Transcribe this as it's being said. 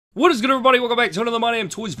What is good, everybody? Welcome back to another My Damn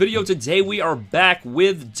Toys video. Today we are back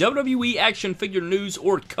with WWE action figure news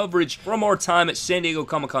or coverage from our time at San Diego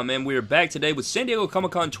Comic-Con, man. We are back today with San Diego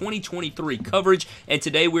Comic-Con 2023 coverage, and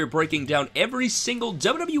today we're breaking down every single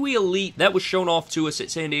WWE Elite that was shown off to us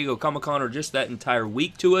at San Diego Comic-Con, or just that entire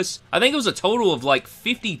week to us. I think it was a total of like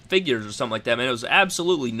 50 figures or something like that, man. It was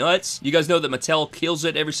absolutely nuts. You guys know that Mattel kills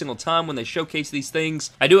it every single time when they showcase these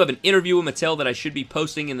things. I do have an interview with Mattel that I should be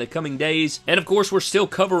posting in the coming days, and of course we're still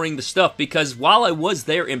covering the stuff, because while I was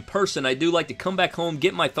there in person, I do like to come back home,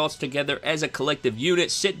 get my thoughts together as a collective unit,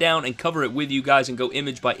 sit down and cover it with you guys and go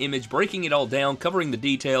image by image, breaking it all down, covering the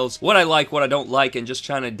details, what I like, what I don't like, and just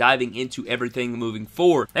kind of diving into everything moving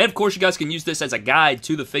forward. And of course, you guys can use this as a guide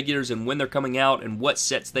to the figures and when they're coming out and what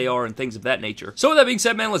sets they are and things of that nature. So with that being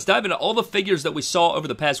said, man, let's dive into all the figures that we saw over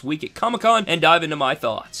the past week at Comic-Con and dive into my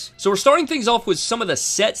thoughts. So we're starting things off with some of the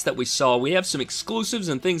sets that we saw. We have some exclusives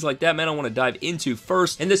and things like that, man, I want to dive into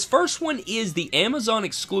first. And this first one is the Amazon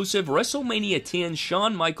exclusive WrestleMania 10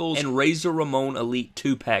 Shawn Michaels and Razor Ramon Elite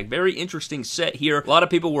 2-pack. Very interesting set here. A lot of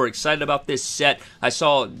people were excited about this set. I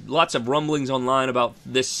saw lots of rumblings online about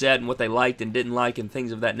this set and what they liked and didn't like and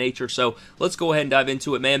things of that nature. So let's go ahead and dive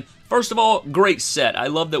into it, man. First of all, great set. I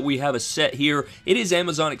love that we have a set here. It is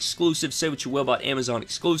Amazon exclusive. Say what you will about Amazon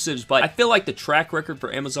exclusives, but I feel like the track record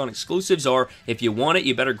for Amazon exclusives are, if you want it,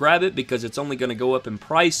 you better grab it because it's only going to go up in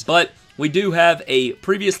price. But we do have a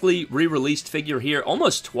previously re-released figure here,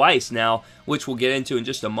 almost twice now, which we'll get into in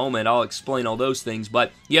just a moment. I'll explain all those things,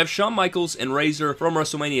 but you have Shawn Michaels and Razor from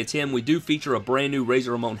WrestleMania 10. We do feature a brand new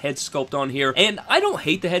Razor Ramon head sculpt on here, and I don't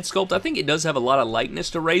hate the head sculpt. I think it does have a lot of likeness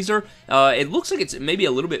to Razor. It looks like it's maybe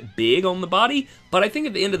a little bit big on the body, but I think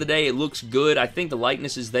at the end of the day, it looks good. I think the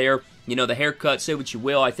likeness is there. You know, the haircut, say what you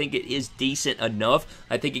will, I think it is decent enough.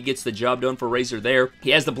 I think it gets the job done for Razor there. He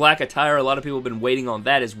has the black attire. A lot of people have been waiting on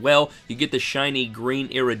that as well. You get the shiny green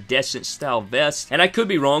iridescent style vest. And I could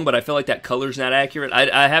be wrong, but I feel like that color's not accurate.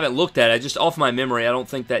 I haven't looked at it. Just off my memory, I don't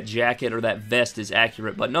think that jacket or that vest is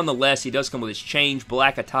accurate. But nonetheless, he does come with his change,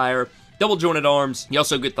 black attire, double jointed arms. You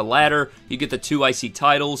also get the ladder. You get the 2 IC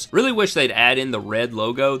titles. Really wish they'd add in the red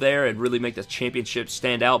logo there and really make the championship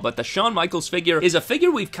stand out. But the Shawn Michaels figure is a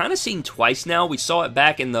figure we've kind of seen twice now. We saw it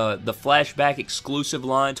back in the flashback exclusive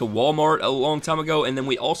line to Walmart a long time ago. And then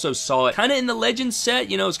we also saw it kind of in the Legends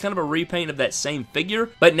set. You know, it's kind of a repaint of that same figure.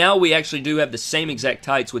 But now we actually do have the same exact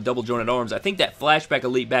tights with double jointed arms. I think that flashback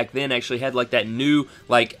Elite back then actually had like that new,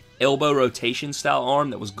 like, elbow rotation style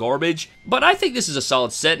arm that was garbage. But I think this is a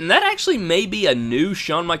solid set, and that actually may be a new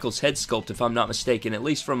Shawn Michaels head sculpt if I'm not mistaken, at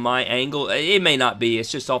least from my angle. It may not be,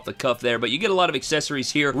 it's just off the cuff there, but you get a lot of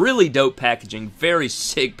accessories here. Really dope packaging, very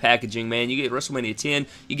sick packaging, man. You get WrestleMania 10,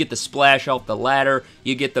 you get the splash off the ladder,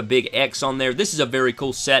 you get the big X on there. This is a very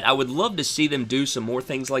cool set. I would love to see them do some more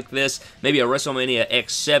things like this. Maybe a WrestleMania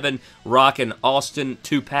X7, Rock and Austin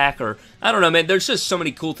 2-pack, or I don't know, man. There's just so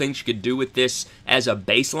many cool things you could do with this as a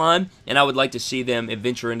baseline, and I would like to see them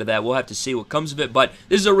adventure into that. We'll have to see what comes of it, but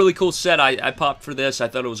this is a really cool set. I popped for this. I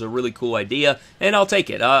thought it was a really cool idea, and I'll take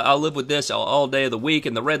it. I'll live with this all day of the week,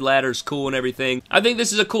 and the red ladder's cool and everything. I think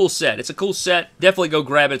this is a cool set. It's a cool set. Definitely go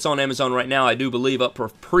grab it. It's on Amazon right now, I do believe, up for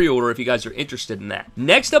pre-order if you guys are interested in that.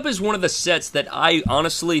 Next up is one of the sets that I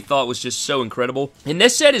honestly thought was just so incredible, and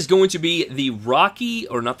this set is going to be the Rocky,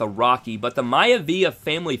 or not the Rocky, but the Maivia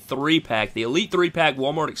Family 3-pack, the Elite 3-pack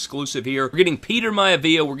Walmart exclusive here. We're getting Peter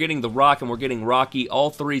Maivia, we're getting The Rock, and we're getting Rocky, all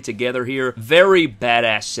three together here. Very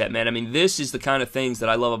badass set, man. I mean, this is the kind of things that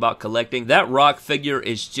I love about collecting. That Rock figure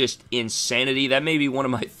is just insanity. That may be one of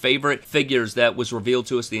my favorite figures that was revealed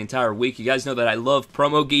to us the entire week. You guys know that I love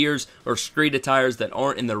promo gears or street attires that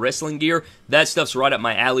aren't in the wrestling gear. That stuff's right up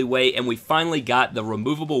my alleyway, and we finally got the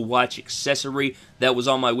removable watch accessory that was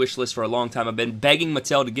on my wish list for a long time. I've been begging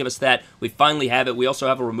Mattel to give us that. We finally have it. We also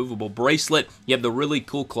have a removable bracelet. You have the really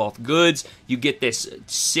cool cloth goods. You get this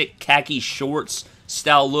sick khaki shorts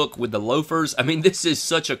style look with the loafers. I mean, this is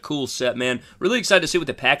such a cool set, man. Really excited to see what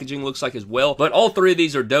the packaging looks like as well. But all three of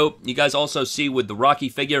these are dope. You guys also see with the Rocky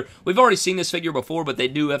figure, we've already seen this figure before, but they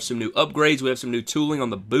do have some new upgrades. We have some new tooling on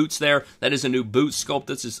the boots there. That is a new boot sculpt.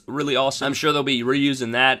 This is really awesome. I'm sure they'll be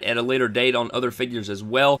reusing that at a later date on other figures as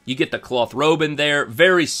well. You get the cloth robe in there.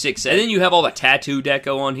 Very sick set. And then you have all the tattoo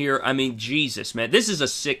deco on here. I mean, Jesus, man. This is a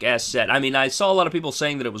sick-ass set. I mean, I saw a lot of people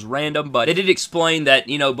saying that it was random, but they did explain that,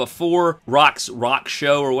 you know, before Rock's Rock rock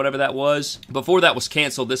show or whatever that was. Before that was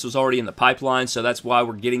canceled, this was already in the pipeline, so that's why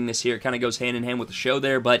we're getting this here. It kind of goes hand in hand with the show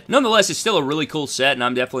there, but nonetheless, it's still a really cool set, and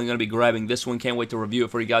I'm definitely going to be grabbing this one. Can't wait to review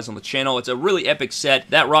it for you guys on the channel. It's a really epic set.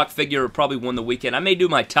 That rock figure probably won the weekend. I may do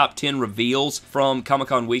my top 10 reveals from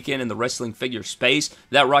Comic-Con weekend in the wrestling figure space.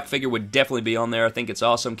 That rock figure would definitely be on there. I think it's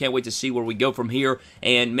awesome. Can't wait to see where we go from here,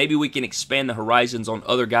 and maybe we can expand the horizons on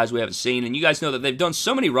other guys we haven't seen. And you guys know that they've done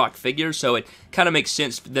so many rock figures, so it kind of makes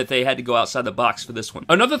sense that they had to go outside the box for this one.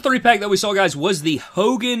 Another 3-pack that we saw, guys, was the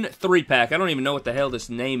Hogan 3-pack. I don't even know what the hell this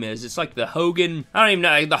name is. It's like the Hogan, I don't even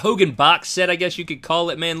know, the Hogan box set, I guess you could call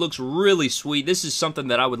it. Man, looks really sweet. This is something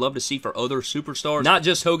that I would love to see for other superstars. Not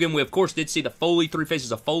just Hogan. We, of course, did see the Foley 3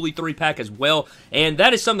 Faces of Foley 3-pack as well, and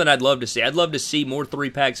that is something I'd love to see. I'd love to see more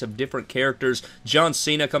 3-packs of different characters. John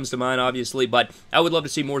Cena comes to mind, obviously, but I would love to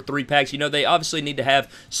see more 3-packs. You know, they obviously need to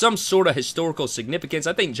have some sort of historical significance.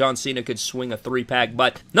 I think John Cena could swing a 3-pack,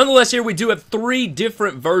 but nonetheless, here we do have 3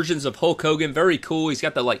 different versions of Hulk Hogan. Very cool. He's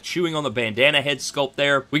got the, like, chewing on the bandana head sculpt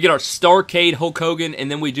there. We get our Starcade Hulk Hogan,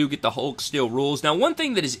 and then we do get the Hulk Still Rules. Now, one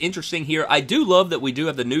thing that is interesting here, I do love that we do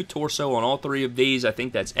have the new torso on all 3 of these. I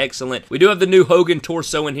think that's excellent. We do have the new Hogan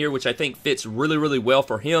torso in here, which I think fits really, really well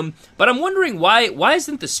for him, but I'm wondering why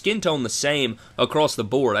isn't the skin tone the same across the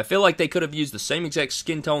board? I feel like they could have used the same exact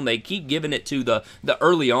skin tone. They keep giving it to the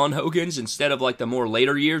early on Hogans instead of like the more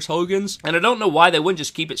later years Hogans, and I don't know why they wouldn't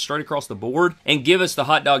just keep it straight across the board and give us the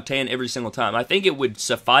hot dog tan every single time. I think it would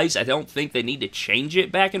suffice. I don't think they need to change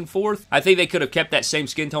it back and forth. I think they could have kept that same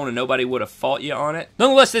skin tone and nobody would have fought you on it.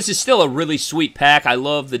 Nonetheless, this is still a really sweet pack. I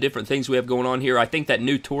love the different things we have going on here. I think that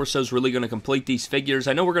new torso is really going to complete these figures.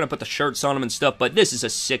 I know we're going to put the shirts on them and stuff, but this is a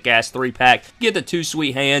sick-ass 3-pack. Get the 2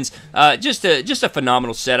 sweet hands. Just a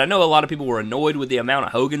phenomenal set. I know a lot of people were annoyed with the amount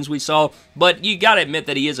of Hogans we saw, but you got to admit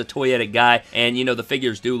that he is a toyetic guy, and, you know, the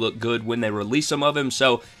figures do look good when they release some of him,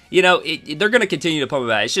 so you know, they're going to continue to pump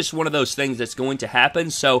it out. It's just one of those things that's going to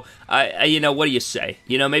happen. So, you know, what do you say?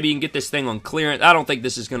 You know, maybe you can get this thing on clearance. I don't think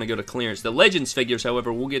this is going to go to clearance. The Legends figures,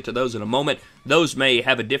 however, we'll get to those in a moment. Those may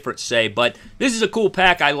have a different say, but this is a cool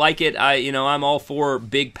pack. I like it. You know, I'm all for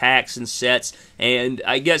big packs and sets, and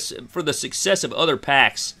I guess for the success of other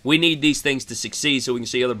packs, we need these things to succeed so we can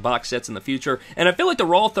see other box sets in the future. And I feel like the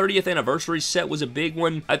Raw 30th Anniversary set was a big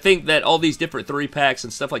one. I think that all these different 3-packs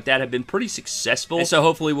and stuff like that have been pretty successful, and so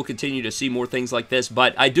hopefully we'll continue to see more things like this,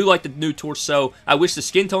 but I do like the new torso. I wish the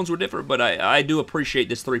skin tones were different, but I do appreciate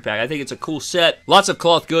this 3-pack. I think it's a cool set. Lots of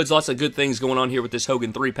cloth goods, lots of good things going on here with this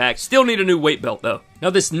Hogan 3-pack. Still need a new weight belt, though. Now,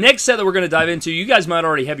 this next set that we're going to dive into, you guys might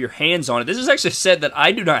already have your hands on it. This is actually a set that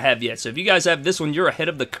I do not have yet, so if you guys have this one, you're ahead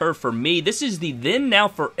of the curve for me. This is the Then Now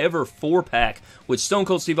Forever 4-pack with Stone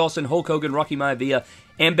Cold Steve Austin, Hulk Hogan, Rocky Maivia,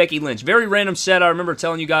 and Becky Lynch. Very random set. I remember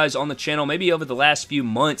telling you guys on the channel, maybe over the last few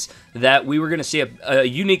months, that we were going to see a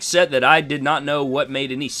unique set that I did not know what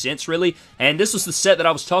made any sense, really. And this was the set that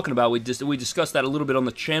I was talking about. We discussed that a little bit on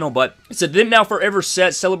the channel, but it's a Then Now Forever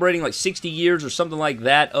set celebrating like 60 years or something like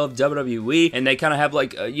that of WWE. And they kind of have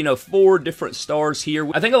like, you know, 4 different stars here.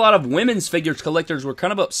 I think a lot of women's figures collectors were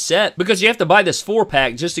kind of upset because you have to buy this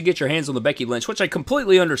 4-pack just to get your hands on the Becky Lynch, which I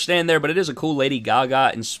completely understand there, but it is a cool Lady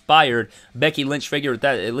Gaga inspired Becky Lynch figure.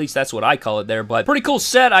 At least that's what I call it there, but pretty cool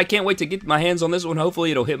set. I can't wait to get my hands on this one.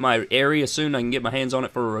 Hopefully it'll hit my area soon. I can get my hands on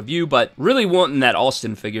it for a review, but really wanting that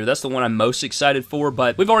Austin figure. That's the one I'm most excited for,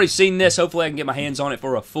 but we've already seen this. Hopefully I can get my hands on it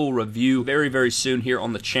for a full review very, very soon here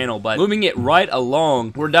on the channel, but moving it right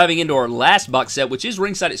along, we're diving into our last box set, which is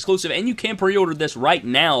ringside exclusive, and you can pre-order this right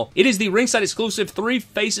now. It is the ringside exclusive 3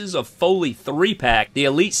 Faces of Foley 3-pack, the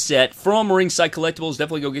Elite set from Ringside Collectibles.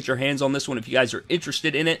 Definitely go get your hands on this one if you guys are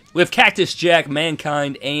interested in it. We have Cactus Jack, Mankind,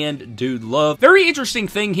 and Dude Love. Very interesting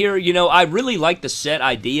thing here, you know, I really like the set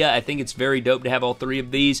idea. I think it's very dope to have all 3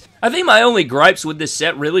 of these. I think my only gripes with this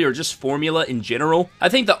set really are just formula in general. I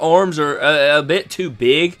think the arms are a bit too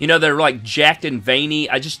big. You know, they're like jacked and veiny.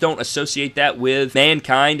 I just don't associate that with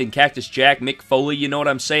Mankind and Cactus Jack, Mick Foley, you know what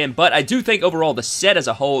I'm saying? But I do think overall the set as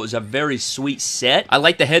a whole is a very sweet set. I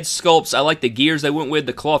like the head sculpts. I like the gears they went with,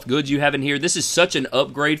 the cloth goods you have in here. This is such an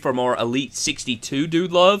upgrade from our Elite 62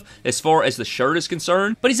 Dude Love as far as the shirt is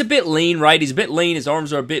concerned. But he's a bit lean, right? He's a bit lean. His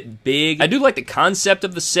arms are a bit big. I do like the concept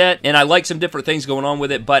of the set, and I like some different things going on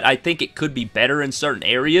with it, but I think it could be better in certain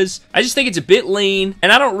areas. I just think it's a bit lean,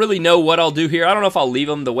 and I don't really know what I'll do here. I don't know if I'll leave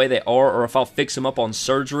them the way they are or if I'll fix them up on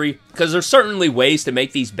surgery, because there's certainly ways to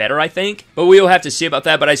make these better, I think, but we'll have to see about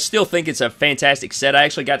that. But I still think it's a fantastic set. I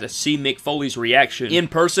actually got to see Mick Foley's reaction in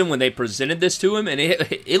person when they presented this to him, and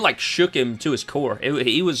it like shook him to his core.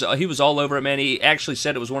 He was all over it. it, man. He actually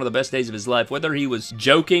said it was one of the best days of his life. Whether he was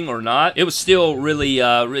joking or not, it was still really,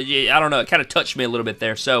 I don't know, it kind of touched me a little bit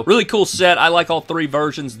there. So, really cool set. I like all three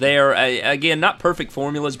versions there. Again, not perfect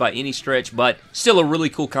formulas by any stretch, but still a really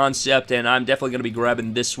cool concept, and I'm definitely going to be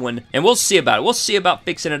grabbing this one. And we'll see about it. We'll see about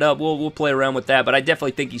fixing it up. We'll play around with that, but I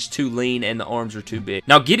definitely think he's too lean and the arms are too big.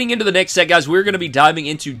 Now, getting into the next set, guys, we're going to be diving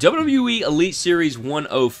into WWE Elite Series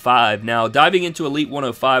 105. Now, diving into Elite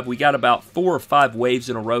 105, we got about 4 or 5 waves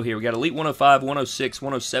in a row here. We got Elite 105, 106,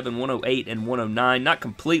 107, 108, and 109. Not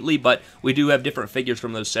completely, but we do have different figures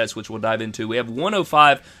from those sets, which we'll dive into. We have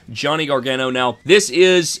 105, Johnny Gargano. Now, this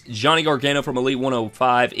is Johnny Gargano from Elite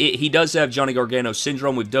 105. He does have Johnny Gargano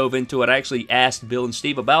syndrome. We've dove into it. I actually asked Bill and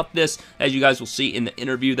Steve about this, as you guys will see in the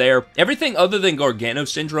interview there. Everything other than Gargano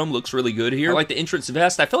syndrome looks really good here. I like the entrance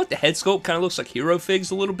vest. I feel like the head sculpt kind of looks like Hero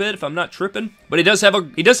Figs a little bit, if I'm not tripping. But he does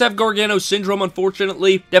have Gargano syndrome,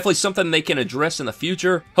 unfortunately. Definitely something they can address in the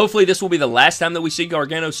future. Hopefully this will be the last time that we see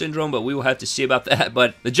Gargano syndrome, but we will have to see about that.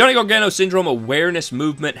 But the Johnny Gargano syndrome awareness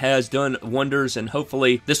movement has done wonders, and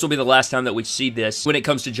hopefully this will be the last time that we see this when it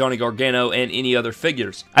comes to Johnny Gargano and any other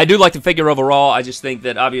figures. I do like the figure overall. I just think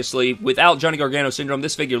that obviously without Johnny Gargano syndrome,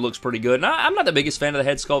 this figure looks pretty good. And I'm not the biggest fan of the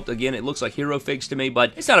head sculpt. Again, it looks like Hero Figs to me,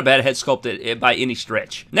 but it's not a bad head sculpt by any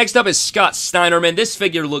stretch. Next up is Scott Steiner. Man, this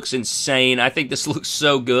figure looks insane. I think this looks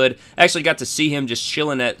so good. I actually got to see him just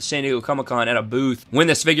chilling at San Diego Comic-Con at a booth when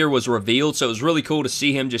this figure was revealed, so it was really cool to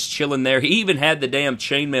see him just chilling there. He even had the damn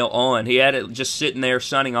chainmail on. He had it just sitting there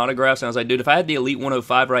signing autographs, and I was like, dude, if I had the Elite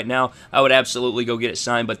 105 right now, I would absolutely go get it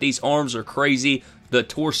signed, but these arms are crazy. The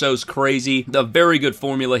torso's crazy. The very good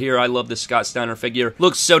formula here. I love this Scott Steiner figure.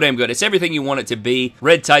 Looks so damn good. It's everything you want it to be.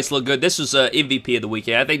 Red tights look good. This was MVP of the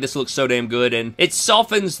weekend. I think this looks so damn good, and it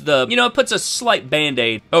softens the, it puts a slight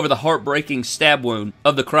band-aid over the heartbreaking stab wound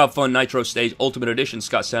of the Crowdfund Nitro Stage Ultimate Edition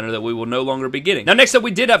Scott Steiner that we will no longer be getting. Now, next up,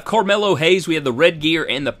 we did have Carmelo Hayes. We have the red gear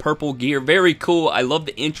and the purple gear. Very cool. I love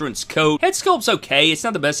the entrance coat. Head sculpt's okay. It's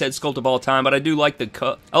not the best head sculpt of all time, but I do like the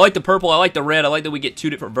cut. I like the purple. I like the red. I like that we get 2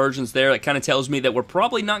 different versions there. That kind of tells me that we're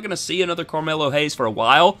probably not going to see another Carmelo Hayes for a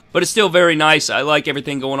while, but it's still very nice. I like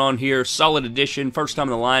everything going on here. Solid addition, first time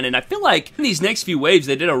in the line, and I feel like in these next few waves,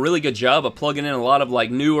 they did a really good job of plugging in a lot of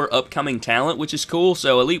like newer upcoming talent, which is cool.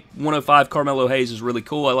 So Elite 105 Carmelo Hayes is really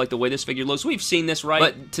cool. I like the way this figure looks. We've seen this, right?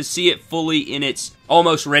 But to see it fully in its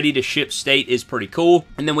almost ready to ship state is pretty cool.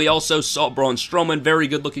 And then we also saw Braun Strowman. Very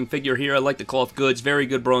good looking figure here. I like the cloth goods. Very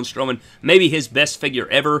good Braun Strowman. Maybe his best figure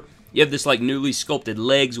ever. You have this, like, newly sculpted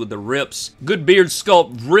legs with the rips. Good beard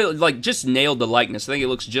sculpt. Really, like, just nailed the likeness. I think it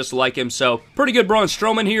looks just like him. So, pretty good Braun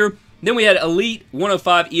Strowman here. Then we had Elite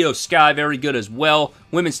 105 Io Sky. Very good as well.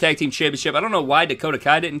 Women's Tag Team Championship. I don't know why Dakota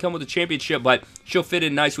Kai didn't come with the championship, but she'll fit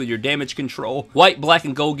in nice with your damage control. White, black,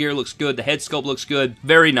 and gold gear looks good. The head sculpt looks good.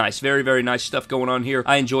 Very nice. Very, very nice stuff going on here.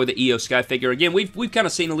 I enjoy the Io Sky figure. Again, we've kind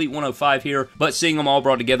of seen Elite 105 here, but seeing them all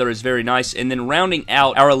brought together is very nice. And then rounding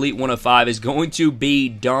out our Elite 105 is going to be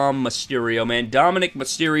Dom Mysterio, man. Dominic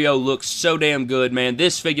Mysterio looks so damn good, man.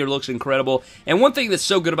 This figure looks incredible. And one thing that's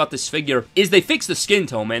so good about this figure is they fixed the skin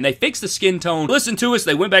tone, man. They fixed the skin tone. Listen to us.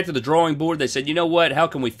 They went back to the drawing board. They said, you know what? How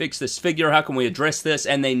can we fix this figure? How can we address this?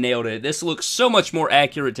 And they nailed it. This looks so much more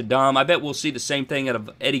accurate to Dom. I bet we'll see the same thing out of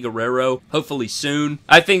Eddie Guerrero, hopefully soon.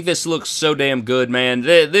 I think this looks so damn good, man.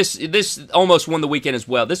 This almost won the weekend as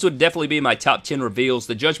well. This would definitely be my top 10 reveals.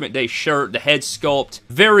 The Judgment Day shirt, the head sculpt.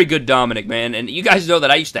 Very good Dominic, man. And you guys know that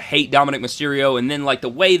I used to hate Dominic Mysterio, and then like the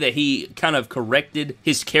way that he kind of corrected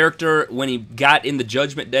his character when he got in the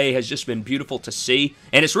Judgment Day has just been beautiful to see.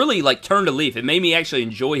 And it's really like turned a leaf. It made me actually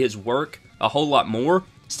enjoy his work a whole lot more.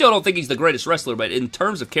 Still don't think he's the greatest wrestler, but in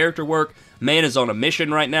terms of character work, man is on a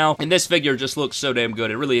mission right now, and this figure just looks so damn good.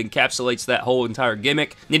 It really encapsulates that whole entire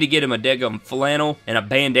gimmick. Need to get him a daggum flannel and a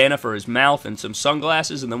bandana for his mouth and some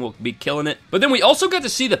sunglasses, and then we'll be killing it. But then we also got to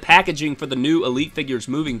see the packaging for the new Elite figures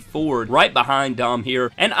moving forward right behind Dom here,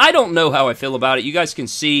 and I don't know how I feel about it. You guys can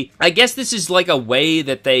see, I guess this is like a way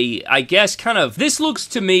that they, I guess kind of, this looks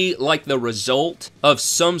to me like the result of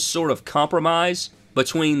some sort of compromise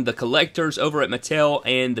between the collectors over at Mattel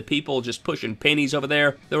and the people just pushing pennies over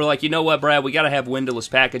there. They were like, you know what, Brad, we gotta have windowless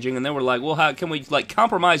packaging, and they were like, well, how can we like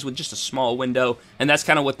compromise with just a small window? And that's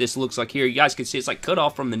kind of what this looks like here. You guys can see it's like cut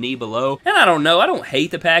off from the knee below. And I don't know, I don't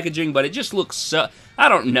hate the packaging, but it just looks so, I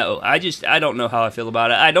don't know. I don't know how I feel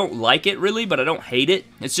about it. I don't like it really, but I don't hate it.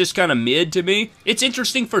 It's just kind of mid to me. It's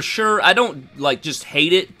interesting for sure. I don't like just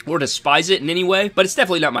hate it or despise it in any way, but it's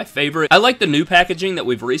definitely not my favorite. I like the new packaging that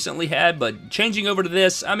we've recently had, but changing over to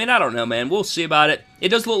this, I mean, I don't know, man. We'll see about it. It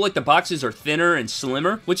does look like the boxes are thinner and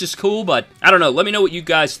slimmer, which is cool, but I don't know. Let me know what you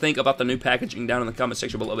guys think about the new packaging down in the comment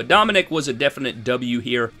section below. But Dominic was a definite W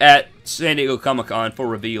here at San Diego Comic-Con for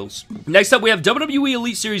reveals. Next up, we have WWE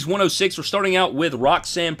Elite Series 106. We're starting out with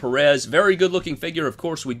Roxanne Perez. Very good looking figure. Of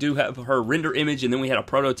course, we do have her render image, and then we had a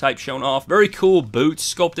prototype shown off. Very cool boots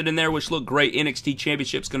sculpted in there, which look great. NXT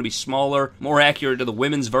Championship's going to be smaller, more accurate to the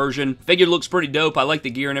women's version. Figure looks pretty dope. I like the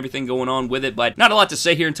gear and everything going on with it, but not a lot to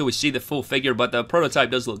say here until we see the full figure, but the prototype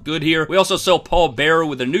does look good here. We also saw Paul Bearer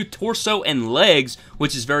with a new torso and legs,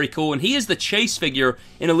 which is very cool, and he is the Chase figure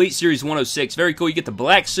in Elite Series 106. Very cool. You get the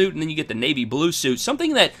black suit, and then you get the navy blue suit,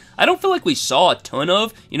 something that I don't feel like we saw a ton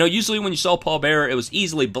of. You know, usually when you saw Paul Bearer, it was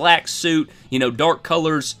easily black suit, you know, dark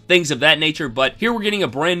colors, things of that nature, but here we're getting a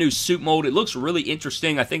brand new suit mold. It looks really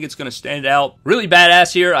interesting. I think it's going to stand out. Really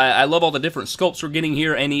badass here. I love all the different sculpts we're getting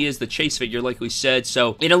here, and he is the Chase figure, like we said.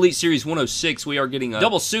 So in Elite Series 106, we are getting a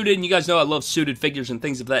double suited, and you guys know I love suited figures and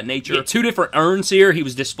things of that nature. Get two different urns here. He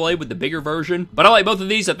was displayed with the bigger version, but I like both of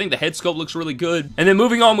these. I think the head sculpt looks really good. And then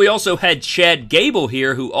moving on, we also had Chad Gable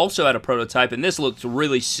here, who also had a prototype, and this looks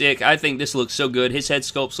really sick. I think this looks so good. His head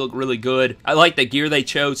sculpts look really good. I like the gear they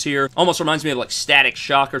chose here. Almost reminds me of like Static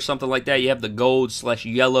Shock or something like that. You have the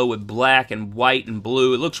gold/yellow with black and white and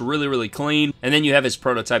blue. It looks really, really clean. And then you have his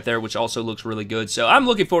prototype there, which also looks really good. So I'm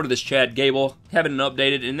looking forward to this Chad Gable, having it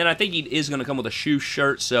updated. And then I think he is going to come with a shoe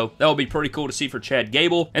shirt, so that will be pretty cool to see for Chad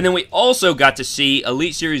Gable. And then we also got to see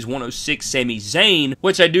Elite Series 106 Sami Zayn,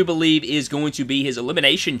 which I do believe is going to be his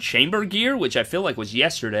Elimination Chamber gear, which I feel like was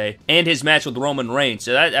yesterday, and his match with Roman Reigns.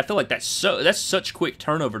 So I feel like that's such quick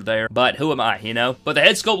turnover there, but who am I, you know? But the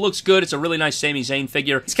head sculpt looks good. It's a really nice Sami Zayn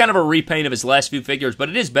figure. It's kind of a repaint of his last few figures, but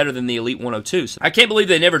it is better than the Elite 102. So I can't believe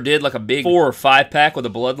they never did like a big 4 or 5 pack with a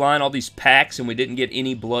Bloodline, all these packs, and we didn't get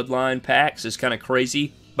any Bloodline packs. It's kind of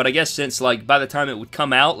crazy. But I guess since, like, by the time it would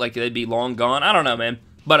come out, like, they'd be long gone. I don't know, man.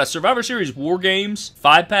 But a Survivor Series War Games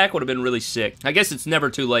 5-pack would have been really sick. I guess it's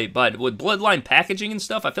never too late, but with Bloodline packaging and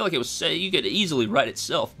stuff, I feel like it was, you could easily write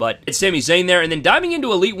itself. But it's Sami Zayn there. And then diving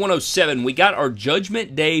into Elite 107, we got our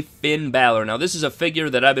Judgment Day Finn Balor. Now, this is a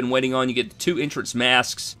figure that I've been waiting on. You get the 2 entrance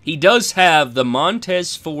masks. He does have the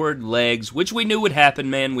Montez Ford legs, which we knew would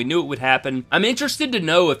happen, man. We knew it would happen. I'm interested to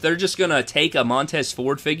know if they're just going to take a Montez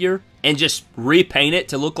Ford figure and just repaint it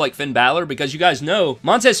to look like Finn Balor, because you guys know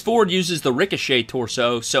Montez Ford uses the Ricochet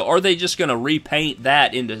torso, so are they just going to repaint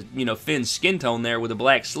that into, you know, Finn's skin tone there with the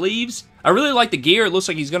black sleeves? I really like the gear. It looks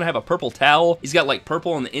like he's going to have a purple towel. He's got like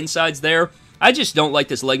purple on the insides there. I just don't like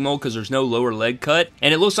this leg mold because there's no lower leg cut,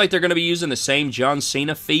 and it looks like they're going to be using the same John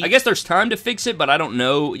Cena feet. I guess there's time to fix it, but I don't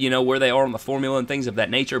know, you know, where they are on the formula and things of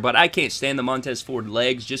that nature, but I can't stand the Montez Ford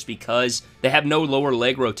legs just because they have no lower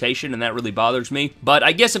leg rotation, and that really bothers me. But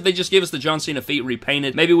I guess if they just give us the John Cena feet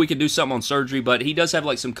repainted, maybe we could do something on surgery, but he does have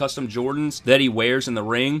like some custom Jordans that he wears in the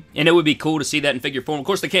ring, and it would be cool to see that in figure form. Of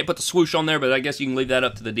course, they can't put the swoosh on there, but I guess you can leave that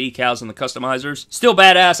up to the decals and the customizers. Still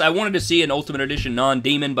badass. I wanted to see an Ultimate Edition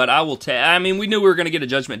non-demon, but I mean, we knew we were going to get a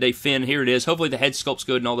Judgment Day Finn. Here it is. Hopefully the head sculpt's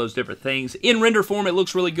good and all those different things. In render form, it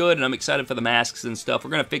looks really good, and I'm excited for the masks and stuff.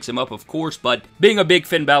 We're going to fix him up, of course, but being a big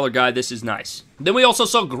Finn Balor guy, this is nice. Then we also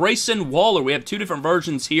saw Grayson Waller. We have 2 different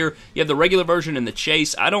versions here. You have the regular version and the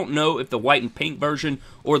Chase. I don't know if the white and pink version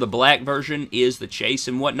or the black version is the Chase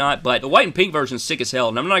and whatnot, but the white and pink version is sick as hell.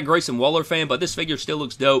 And I'm not a Grayson Waller fan, but this figure still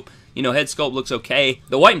looks dope. You know, head sculpt looks okay.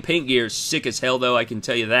 The white and pink gear is sick as hell, though, I can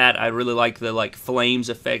tell you that. I really like the, like, flames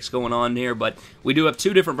effects going on here, but we do have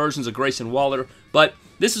 2 different versions of Grayson Waller, but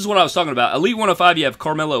this is what I was talking about. Elite 105, you have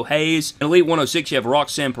Carmelo Hayes. In Elite 106, you have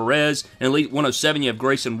Roxanne Perez. In Elite 107, you have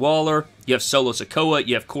Grayson Waller. You have Solo Sikoa.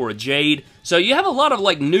 You have Cora Jade. So you have a lot of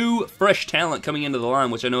like new, fresh talent coming into the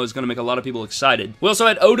line, which I know is going to make a lot of people excited. We also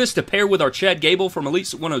had Otis to pair with our Chad Gable from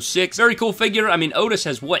Elite 106. Very cool figure. I mean, Otis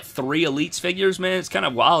has, what, 3 Elites figures, man? It's kind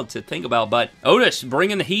of wild to think about, but Otis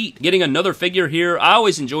bringing the heat, getting another figure here. I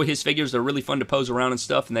always enjoy his figures. They're really fun to pose around and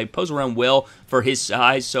stuff, and they pose around well for his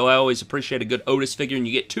size, so I always appreciate a good Otis figure, and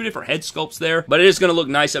you get 2 different head sculpts there, but it is going to look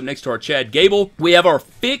nice up next to our Chad Gable. We have our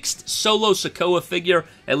fixed Solo Sikoa figure,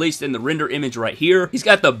 at least in the render image right here. He's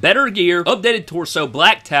got the better gear, updated torso,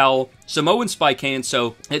 black towel, Samoan spike hand,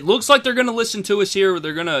 so it looks like they're going to listen to us here.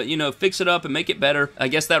 They're going to, you know, fix it up and make it better. I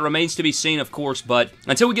guess that remains to be seen, of course, but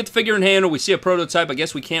until we get the figure in hand or we see a prototype, I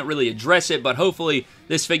guess we can't really address it, but hopefully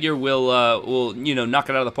this figure will you know, knock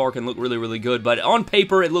it out of the park and look really, really good. But on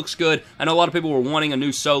paper, it looks good. I know a lot of people were wanting a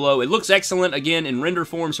new Solo. It looks excellent, again, in render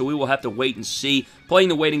form, so we will have to wait and see. Playing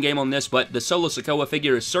the waiting game on this, but the Solo Sokoa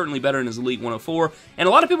figure is certainly better in his Elite 104. And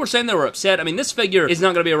a lot of people are saying they were upset. I mean, this figure is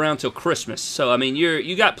not going to be around till Christmas. So, I mean,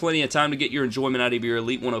 you got plenty of time to get your enjoyment out of your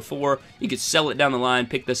Elite 104. You could sell it down the line,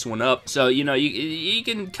 pick this one up. So, you know, you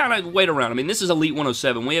can kind of wait around. I mean, this is Elite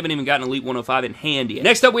 107. We haven't even gotten Elite 105 in hand yet.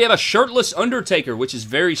 Next up, we have a shirtless Undertaker, which is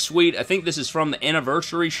very sweet. I think this is from the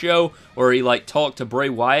anniversary show where he, like, talked to Bray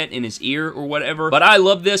Wyatt in his ear or whatever. But I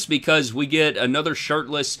love this because we get another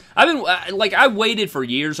shirtless... I waited for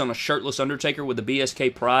years on a shirtless Undertaker with the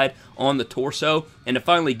BSK Pride on the torso, and to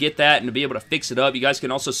finally get that and to be able to fix it up. You guys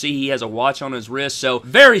can also see he has a watch on his wrist, so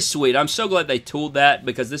very sweet. I'm so glad they tooled that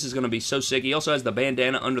because this is going to be so sick. He also has the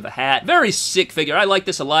bandana under the hat. Very sick figure. I like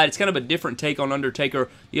this a lot. It's kind of a different take on Undertaker.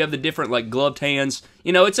 You have the different, like, gloved hands.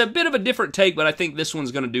 You know, it's a bit of a different take, but I think this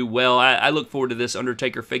one's going to do well. I look forward to this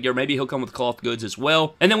Undertaker figure. Maybe he'll come with cloth goods as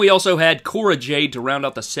well. And then we also had Cora Jade to round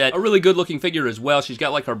out the set. A really good-looking figure as well. She's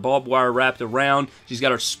got, like, her barbed wire wrapped around. She's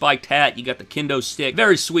got her spiked hat. You got the kendo stick.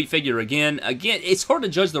 Very sweet figure again. Again, it's hard to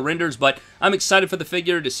judge the renders, but I'm excited for the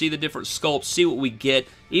figure to see the different sculpts, see what we get.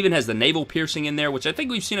 Even has the navel piercing in there, which I think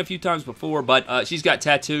we've seen a few times before, but she's got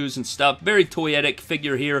tattoos and stuff. Very toyetic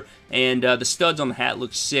figure here, and the studs on the hat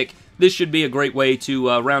look sick. This should be a great way to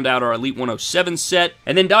round out our Elite 107 set.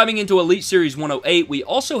 And then diving into Elite Series 108, we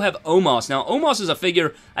also have Omos. Now, Omos is a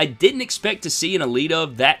figure I didn't expect to see an Elite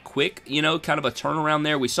of that quick, you know, kind of a turnaround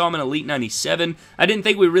there. We saw him in Elite 97. I didn't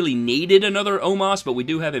think we really needed another Omos, but we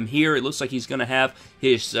do have him here. It looks like he's going to have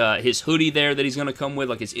his hoodie there that he's going to come with,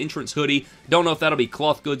 like his entrance hoodie. Don't know if that'll be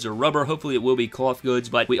cloth goods or rubber. Hopefully it will be cloth goods,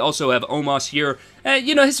 but we also have Omos here.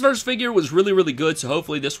 You know, his first figure was really, really good, so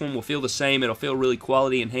hopefully this one will feel the same. It'll feel really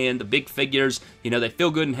quality in hand. The big figures, you know, they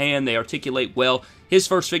feel good in hand. They articulate well. His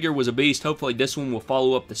first figure was a beast. Hopefully this one will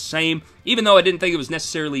follow up the same. Even though I didn't think it was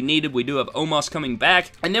necessarily needed, we do have Omos coming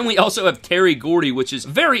back. And then we also have Terry Gordy, which is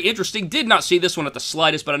very interesting. Did not see this one at the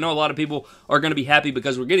slightest, but I know a lot of people are going to be happy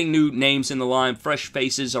because we're getting new names in the line, fresh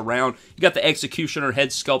faces around. You got the Executioner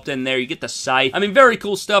head sculpt in there. You get the scythe. I mean, very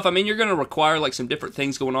cool stuff. I mean, you're going to require like some different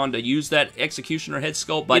things going on to use that Executioner head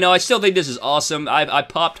sculpt. But, you know, I still think this is awesome. I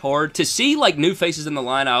popped hard. To see like new faces in the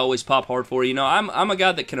line, I always pop hard for. You know, I'm a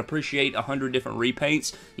guy that can appreciate 100 different repaints.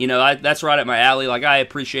 You know, that's right at my alley. Like, I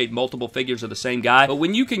appreciate multiple figures of the same guy. But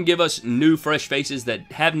when you can give us new, fresh faces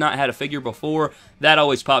that have not had a figure before, that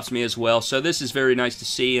always pops me as well. So this is very nice to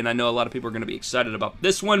see, and I know a lot of people are going to be excited about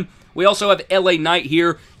this one. We also have LA Knight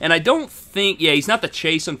here, and I don't think, yeah, he's not the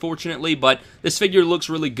Chase, unfortunately, but this figure looks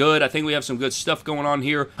really good. I think we have some good stuff going on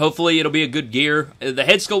here. Hopefully, it'll be a good gear. The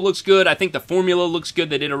head sculpt looks good. I think the formula looks good.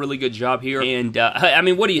 They did a really good job here, and, I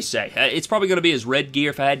mean, what do you say? It's probably going to be his red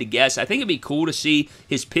gear, if I had to guess. I think it'd be cool to see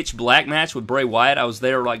his pitch black match with Bray Wyatt. I was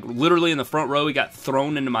there, like, literally in the front row. He got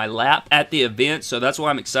thrown into my lap at the event, so that's why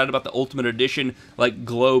I'm excited about the Ultimate Edition, like,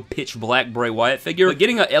 glow pitch black Bray Wyatt figure. But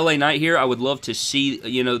getting a LA Knight here, I would love to see,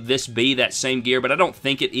 you know, this be that same gear, but I don't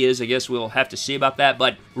think it is. I guess we'll have to see about that,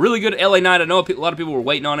 but really good LA Knight. I know a lot of people were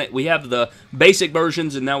waiting on it. We have the basic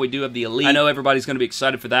versions, and now we do have the Elite. I know everybody's going to be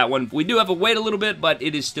excited for that one. We do have to wait a little bit, but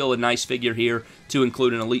it is still a nice figure here to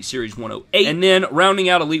include in Elite Series 108. And then, rounding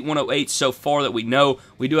out Elite 108 so far that we know,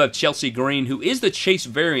 we do have Chelsea Green, who is the Chase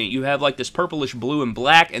variant. You have, like, this purplish blue and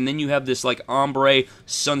black, and then you have this, like, ombre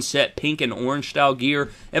sunset pink and orange style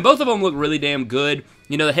gear, and both of them look really damn good.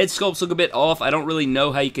 You know, the head sculpts look a bit off. I don't really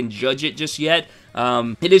know how you can judge it just yet.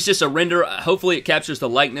 It is just a render. Hopefully it captures the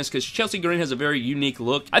likeness, because Chelsea Green has a very unique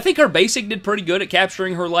look. I think her basic did pretty good at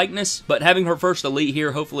capturing her likeness, but having her first Elite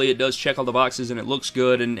here, hopefully it does check all the boxes and it looks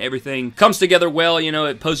good and everything comes together well. You know,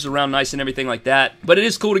 it poses around nice and everything like that. But it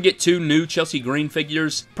is cool to get two new Chelsea Green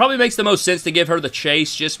figures. Probably makes the most sense to give her the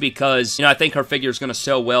Chase, just because, you know, I think her figure is going to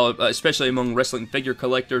sell well, especially among wrestling figure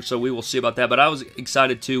collectors, so we will see about that. But I was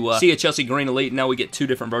excited to see a Chelsea Green Elite. Now we get two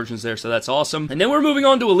different versions there, so that's awesome. And then we're moving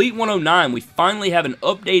on to Elite 109. We finally have an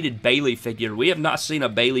updated Bayley figure. We have not seen a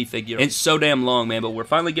Bayley figure in so damn long, man, but we're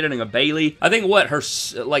finally getting a Bayley. I think, what, her,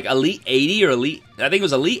 like, Elite 80 or Elite, I think it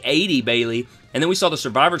was Elite 80 Bayley. And then we saw the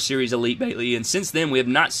Survivor Series Elite Bayley, and since then we have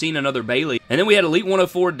not seen another Bayley. And then we had Elite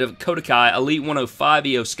 104 Dakota Kai, Elite 105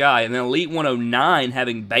 Io Sky, and then Elite 109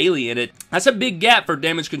 having Bayley in it. That's a big gap for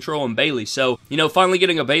Damage Control and Bayley. So, you know, finally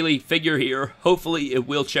getting a Bayley figure here. Hopefully it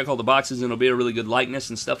will check all the boxes and it'll be a really good likeness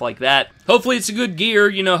and stuff like that. Hopefully it's a good gear,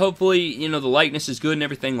 you know, hopefully, you know, the likeness is good and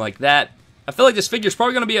everything like that. I feel like this figure is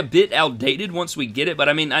probably going to be a bit outdated once we get it, but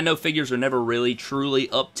I mean, I know figures are never really truly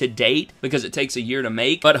up to date because it takes a year to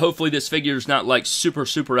make, but hopefully this figure is not like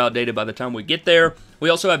super outdated by the time we get there. We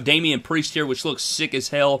also have Damian Priest here, which looks sick as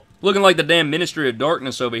hell. looking like the damn Ministry of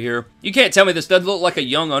Darkness over here. You can't tell me this doesn't look like a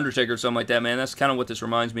young Undertaker or something like that, man. That's kind of what this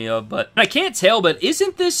reminds me of, but I can't tell, but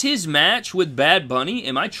isn't this his match with Bad Bunny?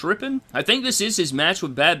 Am I tripping? I think this is his match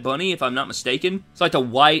with Bad Bunny, if I'm not mistaken. It's like the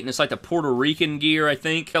white, and it's like the Puerto Rican gear, I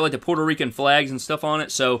think. Got like the Puerto Rican flags and stuff on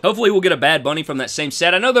it, so hopefully we'll get a Bad Bunny from that same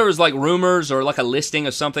set. I know there was like rumors or like a listing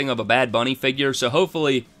of something of a Bad Bunny figure, so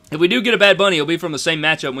hopefully if we do get a Bad Bunny, it'll be from the same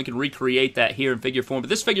matchup, and we can recreate that here in figure form. But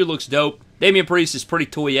this figure looks dope. Damian Priest is pretty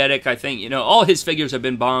toyetic, I think. You know, all his figures have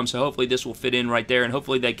been bombed, so hopefully this will fit in right there, and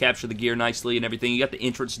hopefully they capture the gear nicely and everything. You got the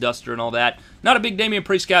entrance duster and all that. Not a big Damian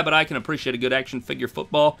Priest guy, but I can appreciate a good action figure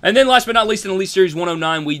football. And then last but not least, in Elite Series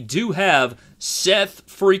 109, we do have Seth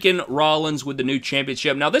freaking Rollins with the new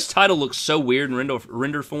championship. Now, this title looks so weird in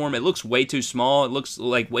render form. It looks way too small. It looks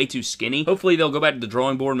like way too skinny. Hopefully, they'll go back to the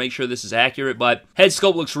drawing board and make sure this is accurate, but head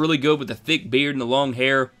sculpt looks really good with the thick beard and the long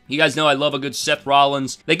hair. You guys know I love a good Seth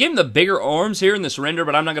Rollins. They gave him the bigger arms here in this render,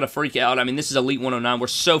 but I'm not going to freak out. I mean, this is Elite 109. We're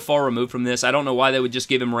so far removed from this. I don't know why they would just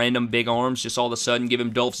give him random big arms, just all of a sudden give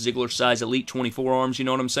him Dolph Ziggler size Elite 24 arms, you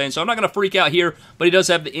know what I'm saying? So I'm not going to freak out here, but he does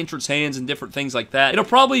have the entrance hands and different things like that. It'll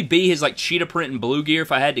probably be his like cheetah print and blue gear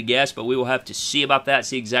if I had to guess, but we will have to see about that,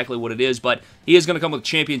 see exactly what it is. But he is going to come with a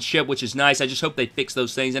championship, which is nice. I just hope they fix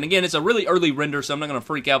those things. And again, it's a really early render, so I'm not going to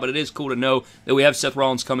freak out, but it is cool to know that we have Seth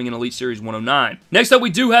Rollins coming in Elite Series 109. Next up, we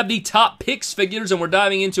do have the Top Picks figures, and we're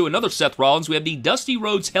diving into another Seth Rollins. We have the Dusty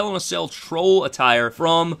Rhodes Hell in a Cell Troll attire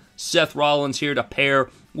from Seth Rollins here to pair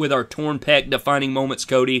with our Torn Pec Defining Moments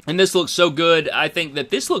Cody. And this looks so good. I think that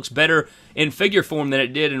this looks better in figure form than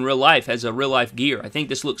it did in real life as a real life gear. I think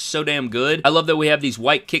this looks so damn good. I love that we have these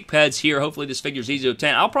white kick pads here. Hopefully this figure's easy to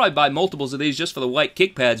obtain. I'll probably buy multiples of these just for the white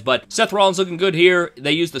kick pads, but Seth Rollins looking good here.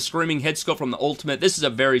 They use the Screaming head sculpt from the Ultimate. This is a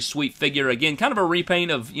very sweet figure. Again, kind of a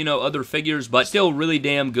repaint of, you know, other figures, but still really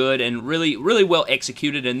damn good and really, really well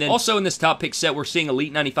executed. And then also in this top pick set, we're seeing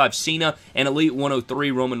Elite 95 Cena and Elite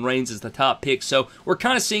 103 Roman Reigns as the top pick. So we're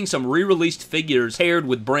kind of seeing some re-released figures paired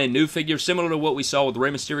with brand new figures, similar to what we saw with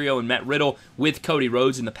Rey Mysterio and Matt Riddle with Cody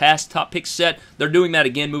Rhodes in the past top pick set. They're doing that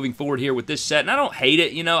again moving forward here with this set, and I don't hate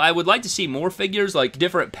it. You know, I would like to see more figures, like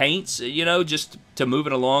different paints, you know, just to move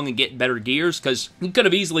it along and get better gears, because you could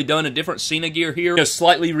have easily done a different Cena gear here, you know,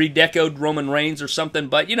 slightly redecoed Roman Reigns or something,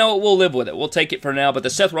 but, you know, we'll live with it. We'll take it for now, but the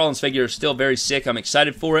Seth Rollins figure is still very sick. I'm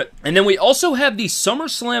excited for it. And then we also have the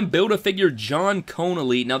SummerSlam Build-A-Figure John Cone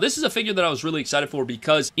Elite. Now, this is a figure that I was really excited for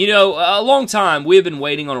because, you know, a long time we have been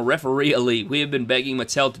waiting on a referee elite. We have been begging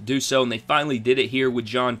Mattel to do so, and they finally did it here with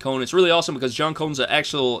John Cone. It's really awesome because John Cone's an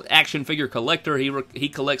actual action figure collector. He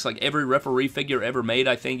collects like every referee figure ever made,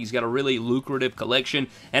 I think. He's got a really lucrative collection,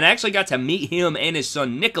 and I actually got to meet him and his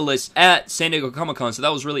son Nicholas at San Diego Comic-Con, so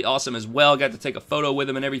that was really awesome as well. Got to take a photo with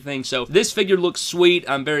him and everything, so this figure looks sweet.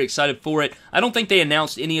 I'm very excited for it. I don't think they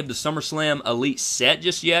announced any of the SummerSlam Elite set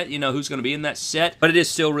just yet, you know, who's going to be in that set, but it is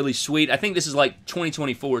still really sweet. I think this is like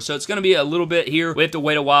 2024, so it's going to be a little bit here. We have to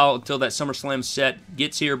wait a while until that SummerSlam set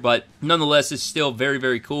gets here, but nonetheless, it's still very,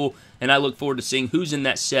 very cool, and I look forward to seeing who's in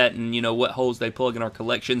that set and, you know, what holes they plug in our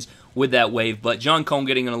collections with that wave. But John Cone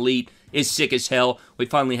getting an Elite is sick as hell. We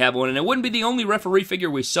finally have one, and it wouldn't be the only referee figure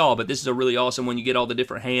we saw, but this is a really awesome one. You get all the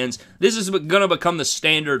different hands. This is going to become the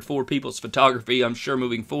standard for people's photography, I'm sure,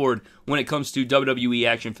 moving forward when it comes to WWE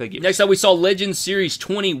action figures. Next up, we saw Legends Series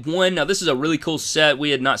 21. Now, this is a really cool set. We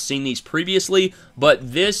had not seen these previously,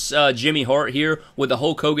 but this Jimmy Hart here with the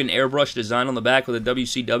Hulk Hogan airbrush design on the back with the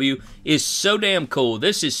WCW is so damn cool.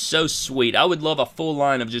 This is so sweet. I would love a full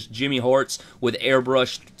line of just Jimmy Harts with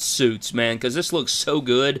airbrushed suits, man, because this looks so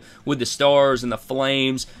good with the stars and the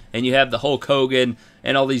flames, and you have the Hulk Hogan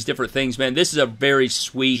and all these different things, man. This is a very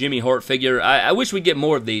sweet Jimmy Hart figure. I wish we'd get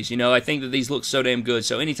more of these, you know. I think that these look so damn good,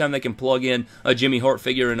 so anytime they can plug in a Jimmy Hart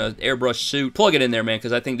figure in an airbrush suit, plug it in there, man,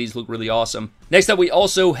 because I think these look really awesome. Next up, we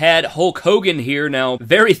also had Hulk Hogan here. Now,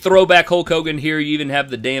 very throwback Hulk Hogan here. You even have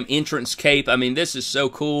the damn entrance cape. I mean, this is so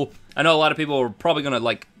cool. I know a lot of people are probably going to,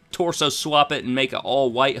 like, torso swap it and make an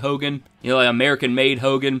all-white Hogan, you know, like American-made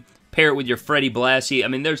Hogan. Pair it with your Freddie Blassie. I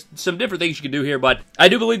mean, there's some different things you can do here, but I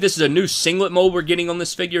do believe this is a new singlet mold we're getting on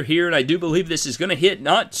this figure here, and I do believe this is going to hit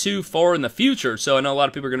not too far in the future, so I know a lot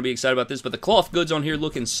of people are going to be excited about this, but the cloth goods on here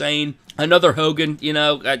look insane. Another Hogan, you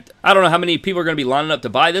know, I don't know how many people are going to be lining up to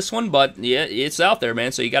buy this one, but yeah, it's out there,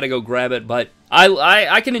 man, so you got to go grab it, but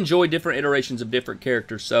I can enjoy different iterations of different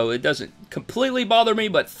characters, so it doesn't completely bother me,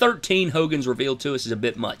 but 13 Hogans revealed to us is a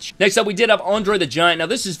bit much. Next up, we did have Andre the Giant. Now,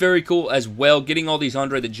 this is very cool as well, getting all these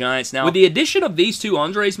Andre the Giants. Now, with the addition of these two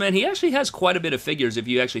Andres, man, he actually has quite a bit of figures if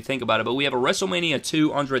you actually think about it, but we have a WrestleMania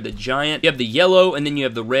 2 Andre the Giant. You have the yellow, and then you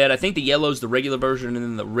have the red. I think the yellow is the regular version, and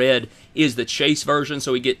then the red is the Chase version,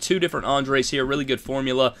 so we get two different Andres here. Really good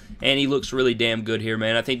formula, and he looks really damn good here,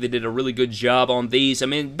 man. I think they did a really good job on these. I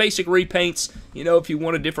mean, basic repaints, you know, if you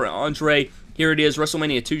want a different Andre, here it is.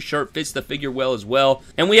 WrestleMania 2 shirt fits the figure well as well.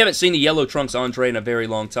 And we haven't seen the yellow trunks Andre in a very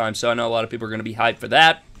long time, so I know a lot of people are going to be hyped for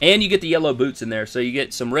that. And you get the yellow boots in there, so you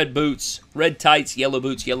get some red boots, red tights, yellow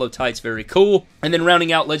boots, yellow tights, very cool. And then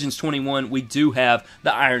rounding out Legends 21, we do have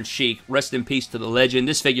the Iron Sheik. Rest in peace to the legend.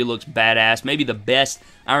 This figure looks badass, maybe the best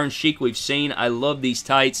Iron Sheik we've seen. I love these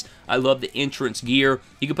tights. I love the entrance gear.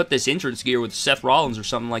 You could put this entrance gear with Seth Rollins or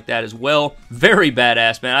something like that as well. Very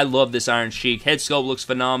badass, man. I love this Iron Sheik. Head sculpt looks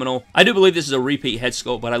phenomenal. I do believe this is a repeat head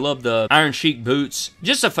sculpt, but I love the Iron Sheik boots.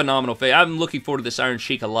 Just a phenomenal figure. I'm looking forward to this Iron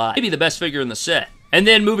Sheik a lot. Maybe the best figure in the set. And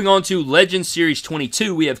then moving on to Legends Series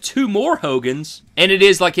 22, we have two more Hogans, and it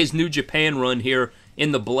is like his New Japan run here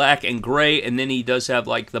in the black and gray, and then he does have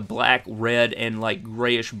like the black, red, and like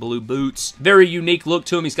grayish blue boots. Very unique look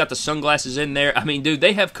to him. He's got the sunglasses in there. I mean, dude,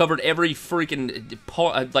 they have covered every freaking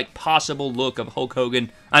like possible look of Hulk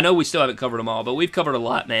Hogan. I know we still haven't covered them all, but we've covered a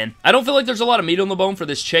lot, man. I don't feel like there's a lot of meat on the bone for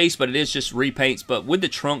this Chase, but it is just repaints. But with the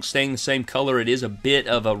trunk staying the same color, it is a bit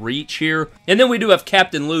of a reach here. And then we do have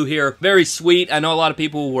Captain Lou here. Very sweet. I know a lot of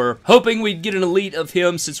people were hoping we'd get an Elite of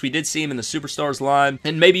him since we did see him in the Superstars line.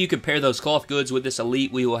 And maybe you could pair those cloth goods with this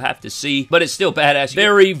Elite. We will have to see. But it's still badass.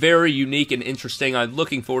 Very, very unique and interesting. I'm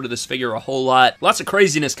looking forward to this figure a whole lot. Lots of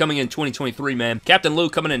craziness coming in 2023, man. Captain Lou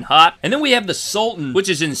coming in hot. And then we have the Sultan, which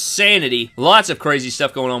is insanity. Lots of crazy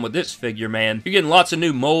stuff going on with this figure, man. You're getting lots of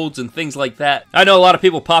new molds and things like that. I know a lot of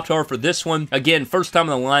people popped hard for this one. Again, first time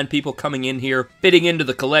in the line, people coming in here, fitting into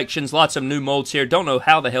the collections. Lots of new molds here. Don't know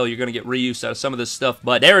how the hell you're going to get reuse out of some of this stuff,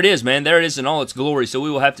 but there it is, man. There it is in all its glory, so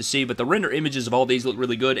we will have to see. But the render images of all these look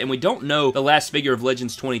really good, and we don't know the last figure of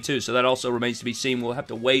Legends 22, so that also remains to be seen. We'll have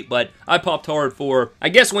to wait, but I popped hard for, I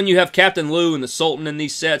guess when you have Captain Lou and the Sultan in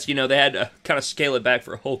these sets, you know, they had to kind of scale it back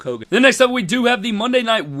for Hulk Hogan. Then next up, we do have the Monday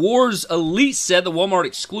Night Wars Elite set, the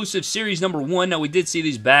Walmart exclusive series number 1. Now, we did see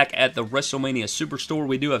these back at the WrestleMania Superstore.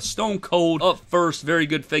 We do have Stone Cold up first. Very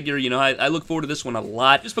good figure. You know, I look forward to this one a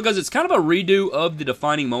lot, just because it's kind of a redo of the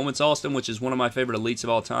Defining Moments Austin, which is one of my favorite Elites of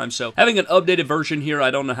all time. So, having an updated version here,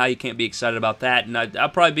 I don't know how you can't be excited about that. And I'll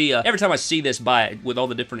probably be, every time I see this, buy it with all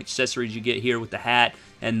the different accessories you get here with the hat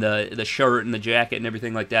and the shirt and the jacket and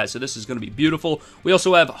everything like that. So this is going to be beautiful. We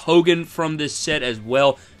also have Hogan from this set as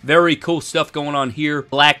well. Very cool stuff going on here.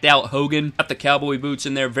 Blacked out Hogan. Got the cowboy boots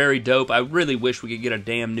in there. Very dope. I really wish we could get a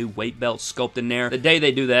damn new weight belt sculpt in there. The day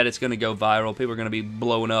they do that, it's going to go viral. People are going to be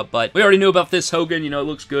blowing up. But we already knew about this Hogan. You know, it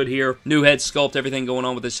looks good here. New head sculpt, everything going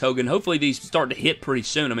on with this Hogan. Hopefully these start to hit pretty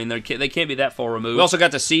soon. I mean, they can't be that far removed. We also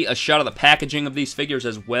got to see a shot of the packaging of these figures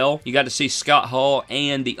as well. You got to see Scott Hall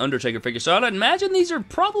and the Undertaker figure. So I'd imagine these are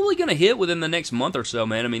probably going to hit within the next month or so,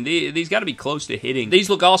 man. I mean, these got to be close to hitting. These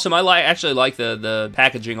look awesome. I actually like the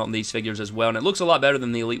packaging on these figures as well, and it looks a lot better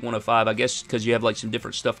than the Elite 105, I guess, because you have like some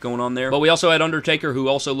different stuff going on there. But we also had Undertaker, who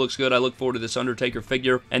also looks good. I look forward to this Undertaker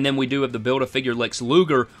figure. And then we do have the Build-A-Figure Lex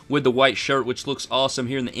Luger with the white shirt, which looks awesome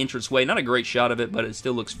here in the entranceway. Not a great shot of it, but it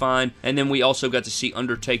still looks fine. And then we also got to see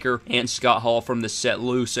Undertaker and Scott Hall from this set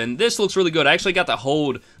loose, and this looks really good. I actually got to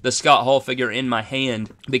hold the Scott Hall figure in my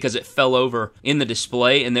hand because it fell over in the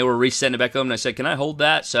display, and they were resetting it back up, and I said, can I hold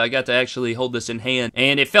that? So I got to actually hold this in hand,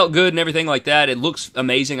 and it felt good and everything like that. It looks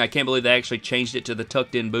amazing. I can't believe they actually changed it to the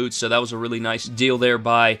tucked-in boots, so that was a really nice deal there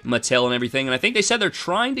by Mattel and everything. And I think they said they're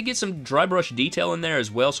trying to get some dry brush detail in there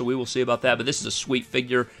as well, so we will see about that. But this is a sweet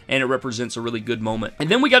figure, and it represents a really good moment. And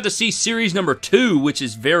then we got to see Series number 2, which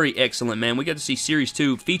is very excellent, man. We got to see Series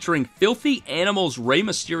 2 featuring Filthy Animals Rey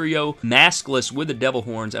Mysterio maskless with the devil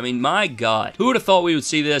horns. I mean, my God. Who would have thought we would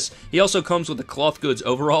see this? He also comes with the cloth goods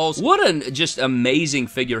overalls. What a just amazing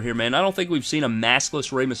figure here, man. I don't think we've seen a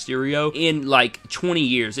maskless Rey Mysterio in like 20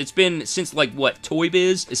 years. It's been since like, what, Toy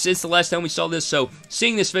Biz? Since the last time we saw this, so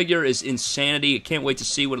seeing this figure is insanity. I can't wait to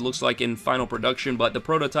see what it looks like in final production, but the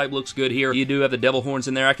prototype looks good here. You do have the devil horns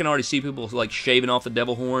in there. I can already see people like shaving off the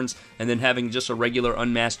devil horns and then having just a regular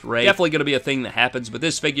unmasked Rey. Definitely going to be a thing that happens, but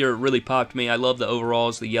this figure really popped me. I love the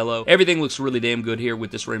overalls, the yellow. Everything looks really damn good here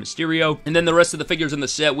with this Rey Mysterio. And then the rest of the figures in the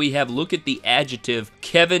set, we have Look at the Adjective commemorative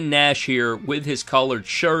Kevin Nash here with his collared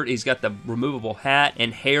shirt. He's got the removable hat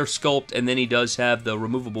and hair sculpt, and then he does have the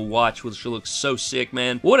removable watch, which looks so sick,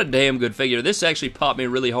 man. What a damn good figure. This actually popped me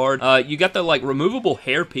really hard. You got the, like, removable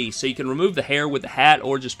hair piece, so you can remove the hair with the hat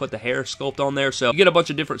or just put the hair sculpt on there. So you get a bunch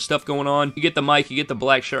of different stuff going on. You get the mic, you get the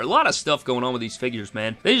black shirt. A lot of stuff going on with these figures,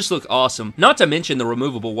 man. They just look awesome. Not to mention the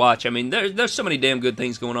removable watch. I mean, there's so many damn good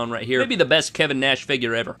things going on right here. Maybe the best Kevin Nash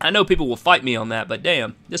figure ever. I know people will fight me on that, but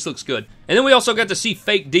damn, this looks good. And then we also got to see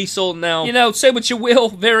Fake Diesel. Now, you know, say what you will,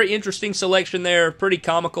 very interesting selection there, pretty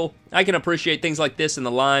comical. I can appreciate things like this in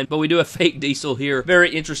the line, but we do have Fake Diesel here. Very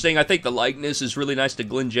interesting. I think the likeness is really nice to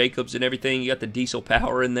Glenn Jacobs and everything. You got the Diesel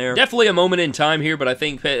power in there. Definitely a moment in time here, but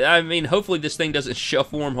I mean, hopefully this thing doesn't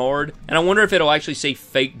shelf warm hard. And I wonder if it'll actually say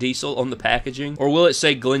Fake Diesel on the packaging, or will it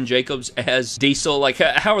say Glenn Jacobs as Diesel? Like,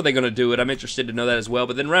 how are they going to do it? I'm interested to know that as well.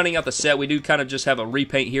 But then rounding out the set, we do kind of just have a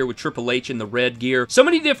repaint here with Triple H in the red gear. So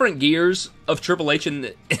many different gears of Triple H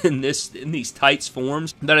in these tights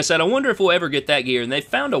forms that I said, I wonder if we'll ever get that gear. And they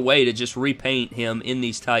found a way to just repaint him in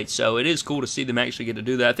these tights, so it is cool to see them actually get to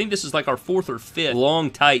do that. I think this is like our 4th or 5th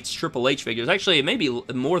long tights Triple H figures. Actually, it may be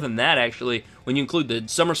more than that, actually, when you include the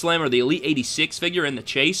SummerSlam or the Elite 86 figure in the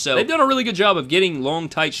chase. So they've done a really good job of getting long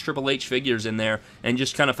tights Triple H figures in there and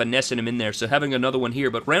just kind of finessing them in there. So having another one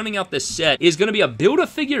here, but rounding out this set is going to be a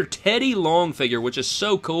Build-A-Figure Teddy Long figure, which is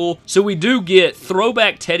so cool. So we do get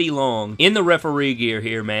throwback Teddy Long in the referee gear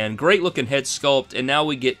here, man. Great looking head sculpt, and now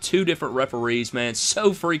we get 2 different referees, man.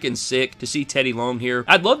 So freaking sick to see Teddy Long here.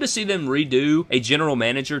 I'd love to see them redo a general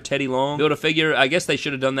manager Teddy Long Build-A-Figure. I guess they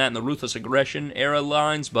should have done that in the Ruthless Aggression era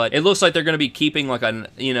lines, but it looks like they're going to be keeping like a,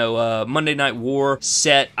 you know, Monday Night War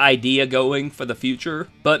set idea going for the future.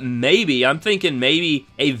 But maybe, I'm thinking maybe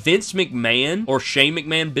a Vince McMahon or Shane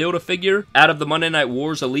McMahon Build-A-Figure out of the Monday Night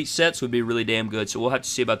Wars Elite sets would be really damn good. So we'll have to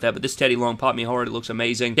see about that. But this Teddy Long popped me hard. It looks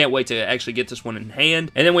amazing. Can't wait to actually get this one in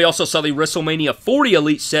hand. And then we also saw the WrestleMania 40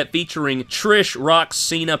 Elite set featuring Trish, Rock,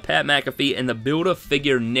 Cena, Pat McAfee, and the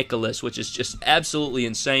Build-A-Figure Nicholas, which is just absolutely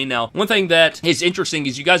insane. Now, one thing that is interesting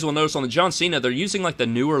is you guys will notice on the John Cena, they're using like the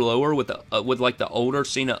newer lower with like the older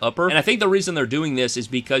Cena upper. And I think the reason they're doing this is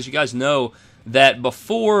because you guys know that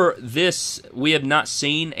before this, we have not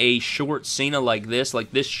seen a short Cena like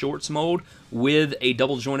this shorts mold with a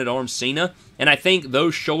double jointed arm Cena. And I think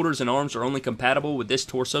those shoulders and arms are only compatible with this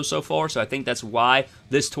torso so far, so I think that's why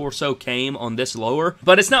this torso came on this lower.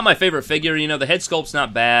 But it's not my favorite figure. You know, the head sculpt's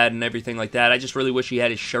not bad and everything like that. I just really wish he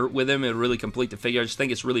had his shirt with him. It would really complete the figure. I just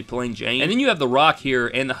think it's really plain Jane. And then you have the Rock here,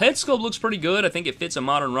 and the head sculpt looks pretty good. I think it fits a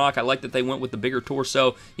modern Rock. I like that they went with the bigger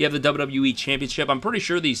torso. You have the WWE Championship. I'm pretty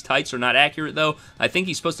sure these tights are not accurate, though. I think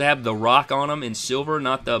he's supposed to have the Rock on him in silver,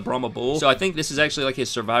 not the Brahma Bull. So I think this is actually like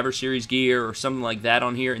his Survivor Series gear or something like that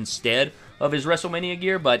on here instead of his WrestleMania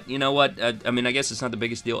gear, but you know what, I mean, I guess it's not the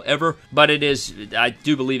biggest deal ever, but it is, I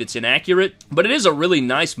do believe it's inaccurate, but it is a really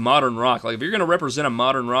nice modern Rock. Like, if you're going to represent a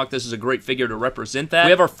modern Rock, this is a great figure to represent that. We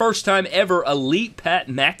have our first time ever Elite Pat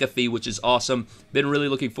McAfee, which is awesome. Been really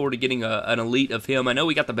looking forward to getting an Elite of him. I know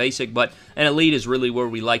we got the basic, but an Elite is really where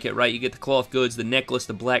we like it, right? You get the cloth goods, the necklace,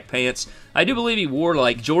 the black pants. I do believe he wore,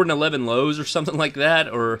 like, Jordan 11 lows or something like that,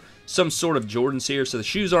 or some sort of Jordans here, so the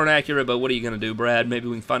shoes aren't accurate, but what are you going to do, Brad? Maybe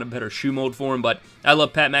we can find a better shoe mold for him, but I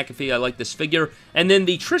love Pat McAfee. I like this figure. And then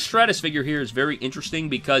the Trish Stratus figure here is very interesting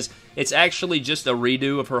because it's actually just a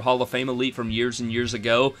redo of her Hall of Fame Elite from years and years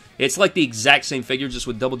ago. It's like the exact same figure, just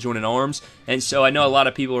with double jointed arms, and so I know a lot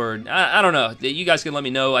of people are, I don't know, you guys can let me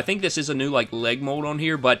know. I think this is a new, like, leg mold on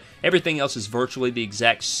here, but everything else is virtually the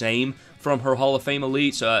exact same from her Hall of Fame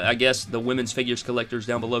Elite, so I guess the women's figures collectors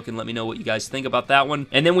down below can let me know what you guys think about that one.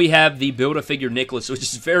 And then we have the Build-A-Figure Nicholas, which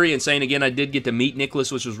is very insane. Again, I did get to meet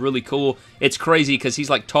Nicholas, which was really cool. It's crazy because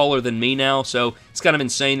he's like taller than me now, so it's kind of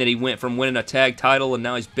insane that he went from winning a tag title and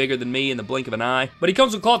now he's bigger than me in the blink of an eye. But he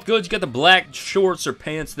comes with cloth goods. You got the black shorts or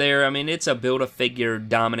pants there. I mean, it's a Build-A-Figure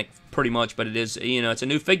Dominic pretty much, but it is, you know, it's a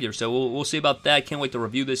new figure, so we'll see about that. Can't wait to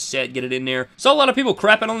review this set, get it in there. Saw a lot of people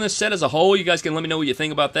crapping on this set as a whole. You guys can let me know what you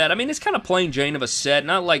think about that. I mean, it's kind of plain Jane of a set,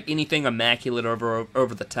 not like anything immaculate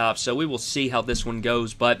over the top, so we will see how this one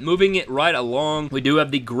goes. But moving it right along, we do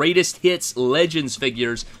have the Greatest Hits Legends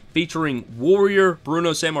figures featuring Warrior,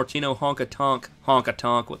 Bruno Sammartino, Honka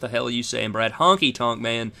Tonk, what the hell are you saying, Brad? Honky Tonk,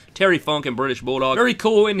 man. Terry Funk and British Bulldog. Very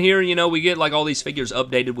cool in here, you know, we get like all these figures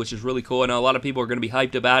updated, which is really cool. I know a lot of people are going to be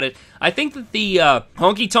hyped about it. I think that the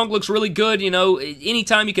Honky Tonk looks really good, you know,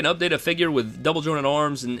 anytime you can update a figure with double jointed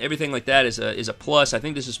arms and everything like that is a plus. I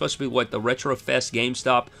think this is supposed to be, what, the Retro Fest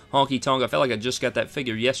GameStop Honky Tonk. I felt like I just got that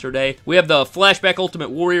figure yesterday. We have the Flashback Ultimate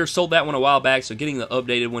Warrior, sold that one a while back, so getting the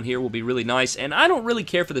updated one here will be really nice, and I don't really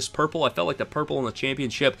care for the this purple. I felt like the purple on the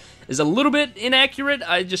championship is a little bit inaccurate.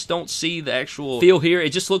 I just don't see the actual feel here. It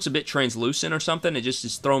just looks a bit translucent or something. It just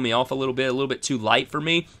is throwing me off a little bit too light for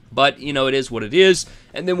me. But, you know, it is what it is.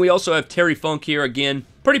 And then we also have Terry Funk here again.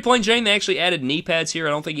 Pretty plain Jane. They actually added knee pads here. I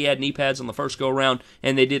don't think he had knee pads on the first go-around.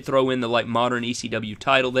 And they did throw in the, like, modern ECW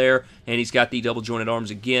title there. And he's got the double-jointed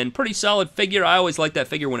arms again. Pretty solid figure. I always liked that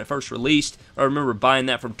figure when it first released. I remember buying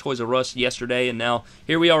that from Toys R Us yesterday. And now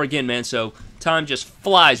here we are again, man. So time just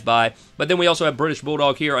flies by. But then we also have British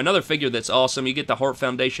Bulldog here. Another figure that's awesome. You get the Hart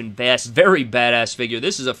Foundation vest. Very badass figure.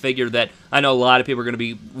 This is a figure that I know a lot of people are going to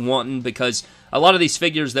be wanting because a lot of these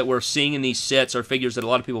figures that we're seeing in these sets are figures that a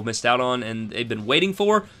lot of people missed out on and they've been waiting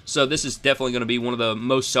for. So this is definitely going to be one of the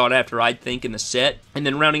most sought after, I think, in the set. And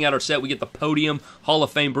then rounding out our set, we get the Podium Hall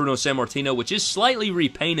of Fame Bruno Sammartino, which is slightly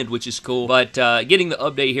repainted, which is cool. But getting the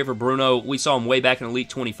update here for Bruno, we saw him way back in Elite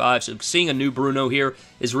 25. So seeing a new Bruno here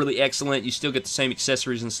is really excellent. You still get the same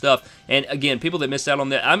accessories and stuff. And again, people that missed out on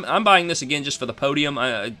that, I'm buying this again just for the Podium.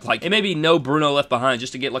 Like, it may be no Bruno left behind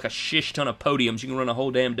just to get like a shish ton of podiums. You can run a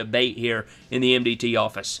whole damn debate here in the MDT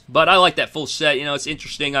office. But I like that full set. You know, it's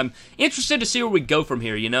interesting. I'm interested to see where we go from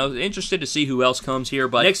here, you know. Interested to see who else comes here.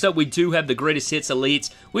 But next up, we do have the Greatest Hits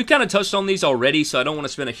Elites. We've kind of touched on these already, so I don't want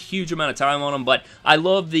to spend a huge amount of time on them. But I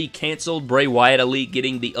love the canceled Bray Wyatt Elite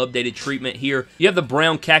getting the updated treatment here. You have the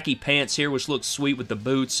brown khaki pants here, which looks sweet with the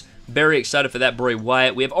boots. Very excited for that Bray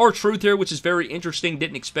Wyatt. We have R-Truth here, which is very interesting.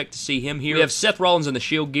 Didn't expect to see him here. We have Seth Rollins in the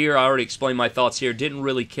Shield gear. I already explained my thoughts here. Didn't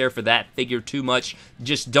really care for that figure too much.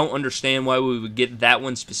 Just don't understand why we would get that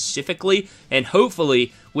one specifically. And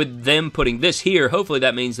hopefully, with them putting this here, hopefully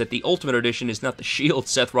that means that the Ultimate Edition is not the Shield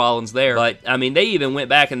Seth Rollins there. But, I mean, they even went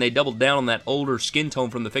back and they doubled down on that older skin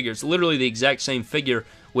tone from the figure. It's literally the exact same figure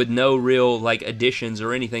with no real, like, additions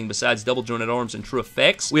or anything besides double-jointed arms and true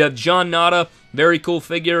effects. We have John Nada, very cool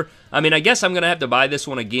figure. I mean, I guess I'm going to have to buy this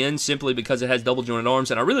one again simply because it has double-jointed arms,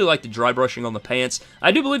 and I really like the dry brushing on the pants.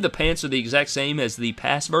 I do believe the pants are the exact same as the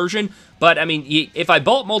past version, but, I mean, if I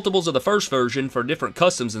bought multiples of the first version for different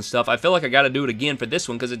customs and stuff, I feel like I got to do it again for this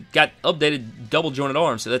one because it got updated double-jointed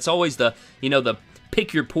arms, so that's always the, you know, the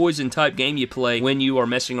pick your poison type game you play when you are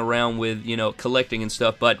messing around with, you know, collecting and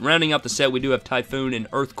stuff. But rounding out the set, we do have Typhoon and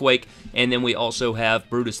Earthquake, and then we also have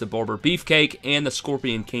Brutus the Barber Beefcake and the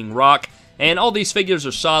Scorpion King Rock. And all these figures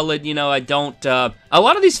are solid. You know, I don't... a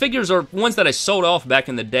lot of these figures are ones that I sold off back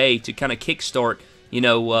in the day to kind of kickstart, you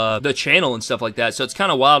know, the channel and stuff like that. So it's kind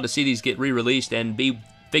of wild to see these get re-released and be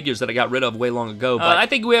figures that I got rid of way long ago. But I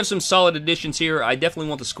think we have some solid additions here. I definitely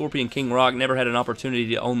want the Scorpion King Rock. Never had an opportunity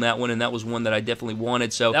to own that one, and that was one that I definitely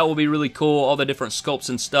wanted. So that will be really cool, all the different sculpts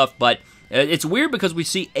and stuff. But it's weird because we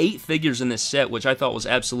see 8 figures in this set, which I thought was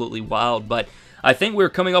absolutely wild. But I think we're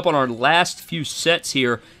coming up on our last few sets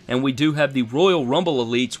here, and we do have the Royal Rumble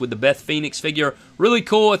Elites with the Beth Phoenix figure. Really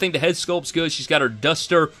cool. I think the head sculpt's good. She's got her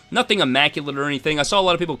duster. Nothing immaculate or anything. I saw a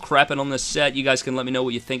lot of people crapping on this set. You guys can let me know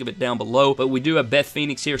what you think of it down below. But we do have Beth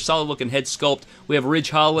Phoenix here. Solid looking head sculpt. We have Ridge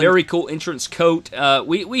Holland. Very cool entrance coat.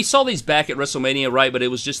 We saw these back at WrestleMania, right? But it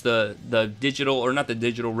was just the digital, or not the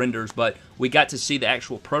digital renders, but we got to see the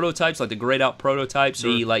actual prototypes, like the grayed out prototypes,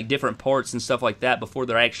 the like different parts and stuff like that before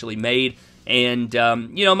they're actually made. And,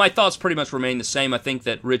 you know, my thoughts pretty much remain the same. I think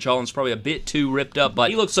that Ridge Holland's probably a bit too ripped up, but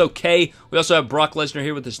he looks okay. We also have Brock Lesnar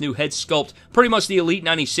here with this new head sculpt. Pretty much the Elite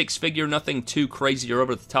 96 figure, nothing too crazy or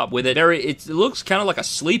over the top with it. It looks kind of like a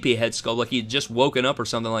sleepy head sculpt, like he had just woken up or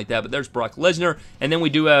something like that, but there's Brock Lesnar. And then we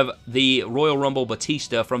do have the Royal Rumble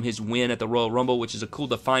Batista from his win at the Royal Rumble, which is a cool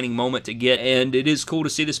defining moment to get, and it is cool to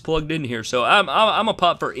see this plugged in here. So I'm a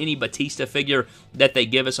pop for any Batista figure that they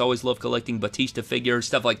give us. I always love collecting Batista figures,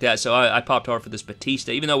 stuff like that, so I popped hard for this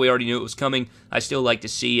Batista. Even though we already knew it was coming, I still like to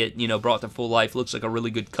see it, you know, brought to full life. Looks like a really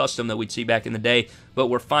good custom that we'd see back in the day, but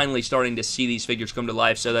we're finally starting to see these figures come to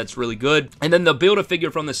life, so that's really good. And then the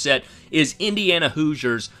Build-A-Figure from the set is Indiana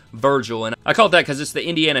Hoosiers Virgil, and I call it that because it's the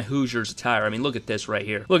Indiana Hoosiers attire. I mean, look at this right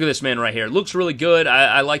here. Look at this man right here. It looks really good.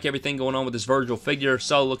 I like everything going on with this Virgil figure.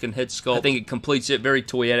 Solid looking head sculpt. I think it completes it. Very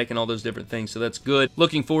toyetic and all those different things, so that's good.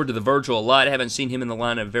 Looking forward to the Virgil a lot. I haven't seen him in the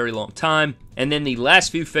line in a very long time. And then the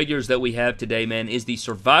last few figures that we have today, man, is the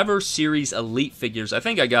Survivor Series Elite figures. I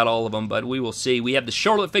think I got all of them, but we will see. We have the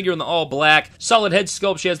Charlotte figure in the all black. Solid head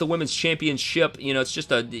sculpt. She has the Women's Championship. You know, it's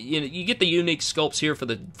just a, you get the unique sculpts here for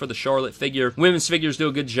the Charlotte figure. Women's figures do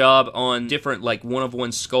a good job on different, like,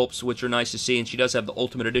 one-of-one sculpts, which are nice to see, and she does have the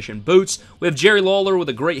Ultimate Edition boots. We have Jerry Lawler with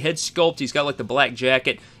a great head sculpt. He's got, like, the black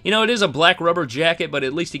jacket. You know, it is a black rubber jacket, but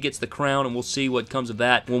at least he gets the crown, and we'll see what comes of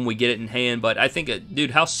that when we get it in hand. But I think,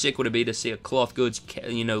 dude, how sick would it be to see a cloth goods,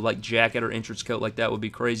 you know, like, jacket or entrance coat like that would be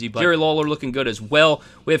crazy. But Jerry Lawler looking good as well.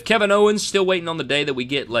 We have Kevin Owens, still waiting on the day that we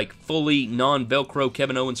get, like, fully non-Velcro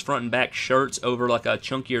Kevin Owens front and back shirts over, like, a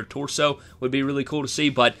chunkier torso. Would be really cool to see,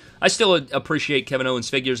 but I still appreciate Kevin Owens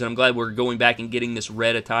figures, and I'm glad we're going back and getting this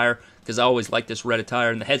red attire, because I always like this red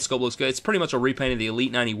attire, and the head sculpt looks good. It's pretty much a repaint of the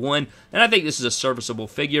Elite 91, and I think this is a serviceable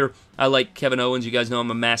figure. I like Kevin Owens. You guys know I'm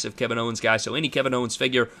a massive Kevin Owens guy, so any Kevin Owens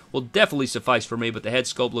figure will definitely suffice for me, but the head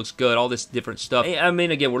sculpt looks good, all this different stuff. I mean,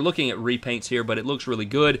 again, we're looking at repaints here, but it looks really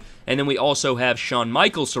good, and then we also have Shawn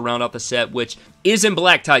Michaels to round out the set, which is in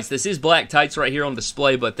black tights. This is black tights right here on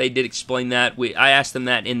display, but they did explain that. I asked them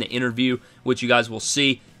that in the interview, which you guys will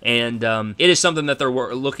see. And it is something that they're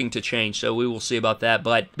looking to change, so we will see about that.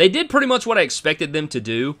 But they did pretty much what I expected them to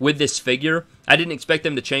do with this figure. I didn't expect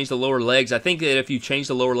them to change the lower legs. I think that if you change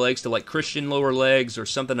the lower legs to like Christian lower legs or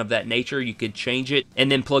something of that nature, you could change it and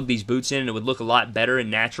then plug these boots in, and it would look a lot better and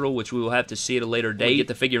natural, which we will have to see at a later date. Get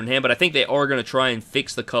the figure in hand, but I think they are going to try and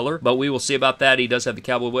fix the color, but we will see about that. He does have the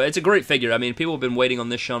cowboy boy. It's a great figure. I mean, people have been waiting on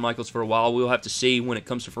this Shawn Michaels for a while. We'll have to see when it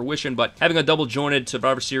comes to fruition, but having a double-jointed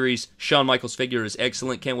Survivor Series Shawn Michaels figure is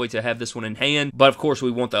excellent. Can't wait to have this one in hand, but of course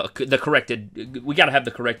we want the corrected, we got to have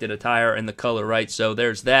the corrected attire and the color, right? So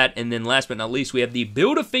there's that, and then last but not least, we have the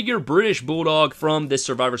Build-A-Figure British Bulldog from this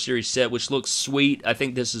Survivor Series set, which looks sweet. I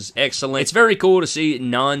think this is excellent. It's very cool to see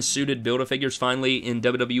non-suited Build-A-Figures finally in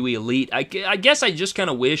WWE Elite. I guess I just kind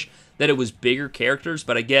of wish that it was bigger characters,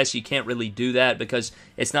 but I guess you can't really do that because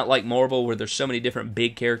it's not like Marvel where there's so many different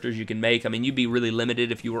big characters you can make. I mean, you'd be really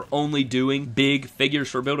limited if you were only doing big figures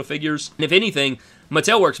for Build-A-Figures. And if anything,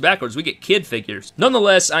 Mattel works backwards. We get kid figures.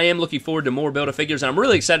 Nonetheless, I am looking forward to more Build-A-Figures, and I'm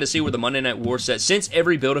really excited to see where the Monday Night War set, since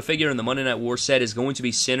every Build-A-Figure in the Monday Night War set is going to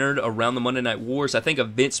be centered around the Monday Night Wars. I think a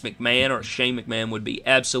Vince McMahon or Shane McMahon would be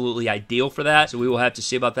absolutely ideal for that, so we will have to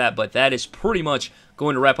see about that, but that is pretty much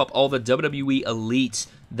going to wrap up all the WWE Elites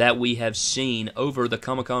that we have seen over the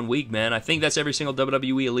Comic-Con week, man. I think that's every single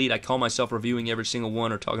WWE Elite. I call myself reviewing every single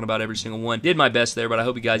one or talking about every single one. Did my best there, but I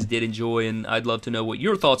hope you guys did enjoy, and I'd love to know what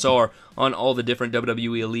your thoughts are on all the different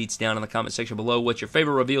WWE Elites down in the comment section below. What your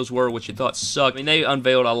favorite reveals were, what you thought sucked. I mean, they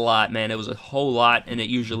unveiled a lot, man. It was a whole lot, and it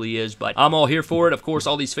usually is, but I'm all here for it. Of course,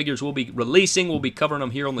 all these figures we'll be releasing. We'll be covering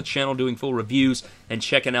them here on the channel, doing full reviews and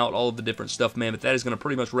checking out all of the different stuff, man. But that is going to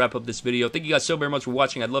pretty much wrap up this video. Thank you guys so very much for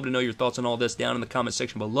watching. I'd love to know your thoughts on all this down in the comment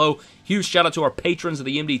section below. Huge shout out to our patrons of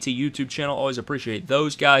the MDT YouTube channel. Always appreciate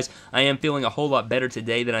those guys. I am feeling a whole lot better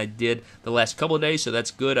today than I did the last couple of days, so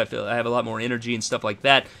that's good. I feel I have a lot more energy and stuff like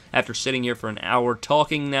that after sitting here for an hour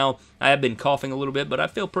talking now. I have been coughing a little bit, but I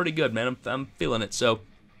feel pretty good, man. I'm feeling it, so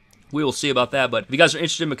we will see about that. But if you guys are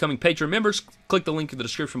interested in becoming Patreon members, click the link in the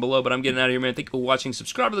description below. But I'm getting out of here, man. Thank you for watching.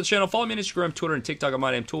 Subscribe to the channel. Follow me on Instagram, Twitter, and TikTok at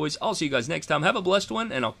MyDamnToys. I'll see you guys next time. Have a blessed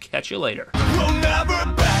one, and I'll catch you later. We'll never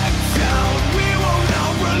back down. We will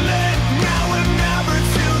not relent.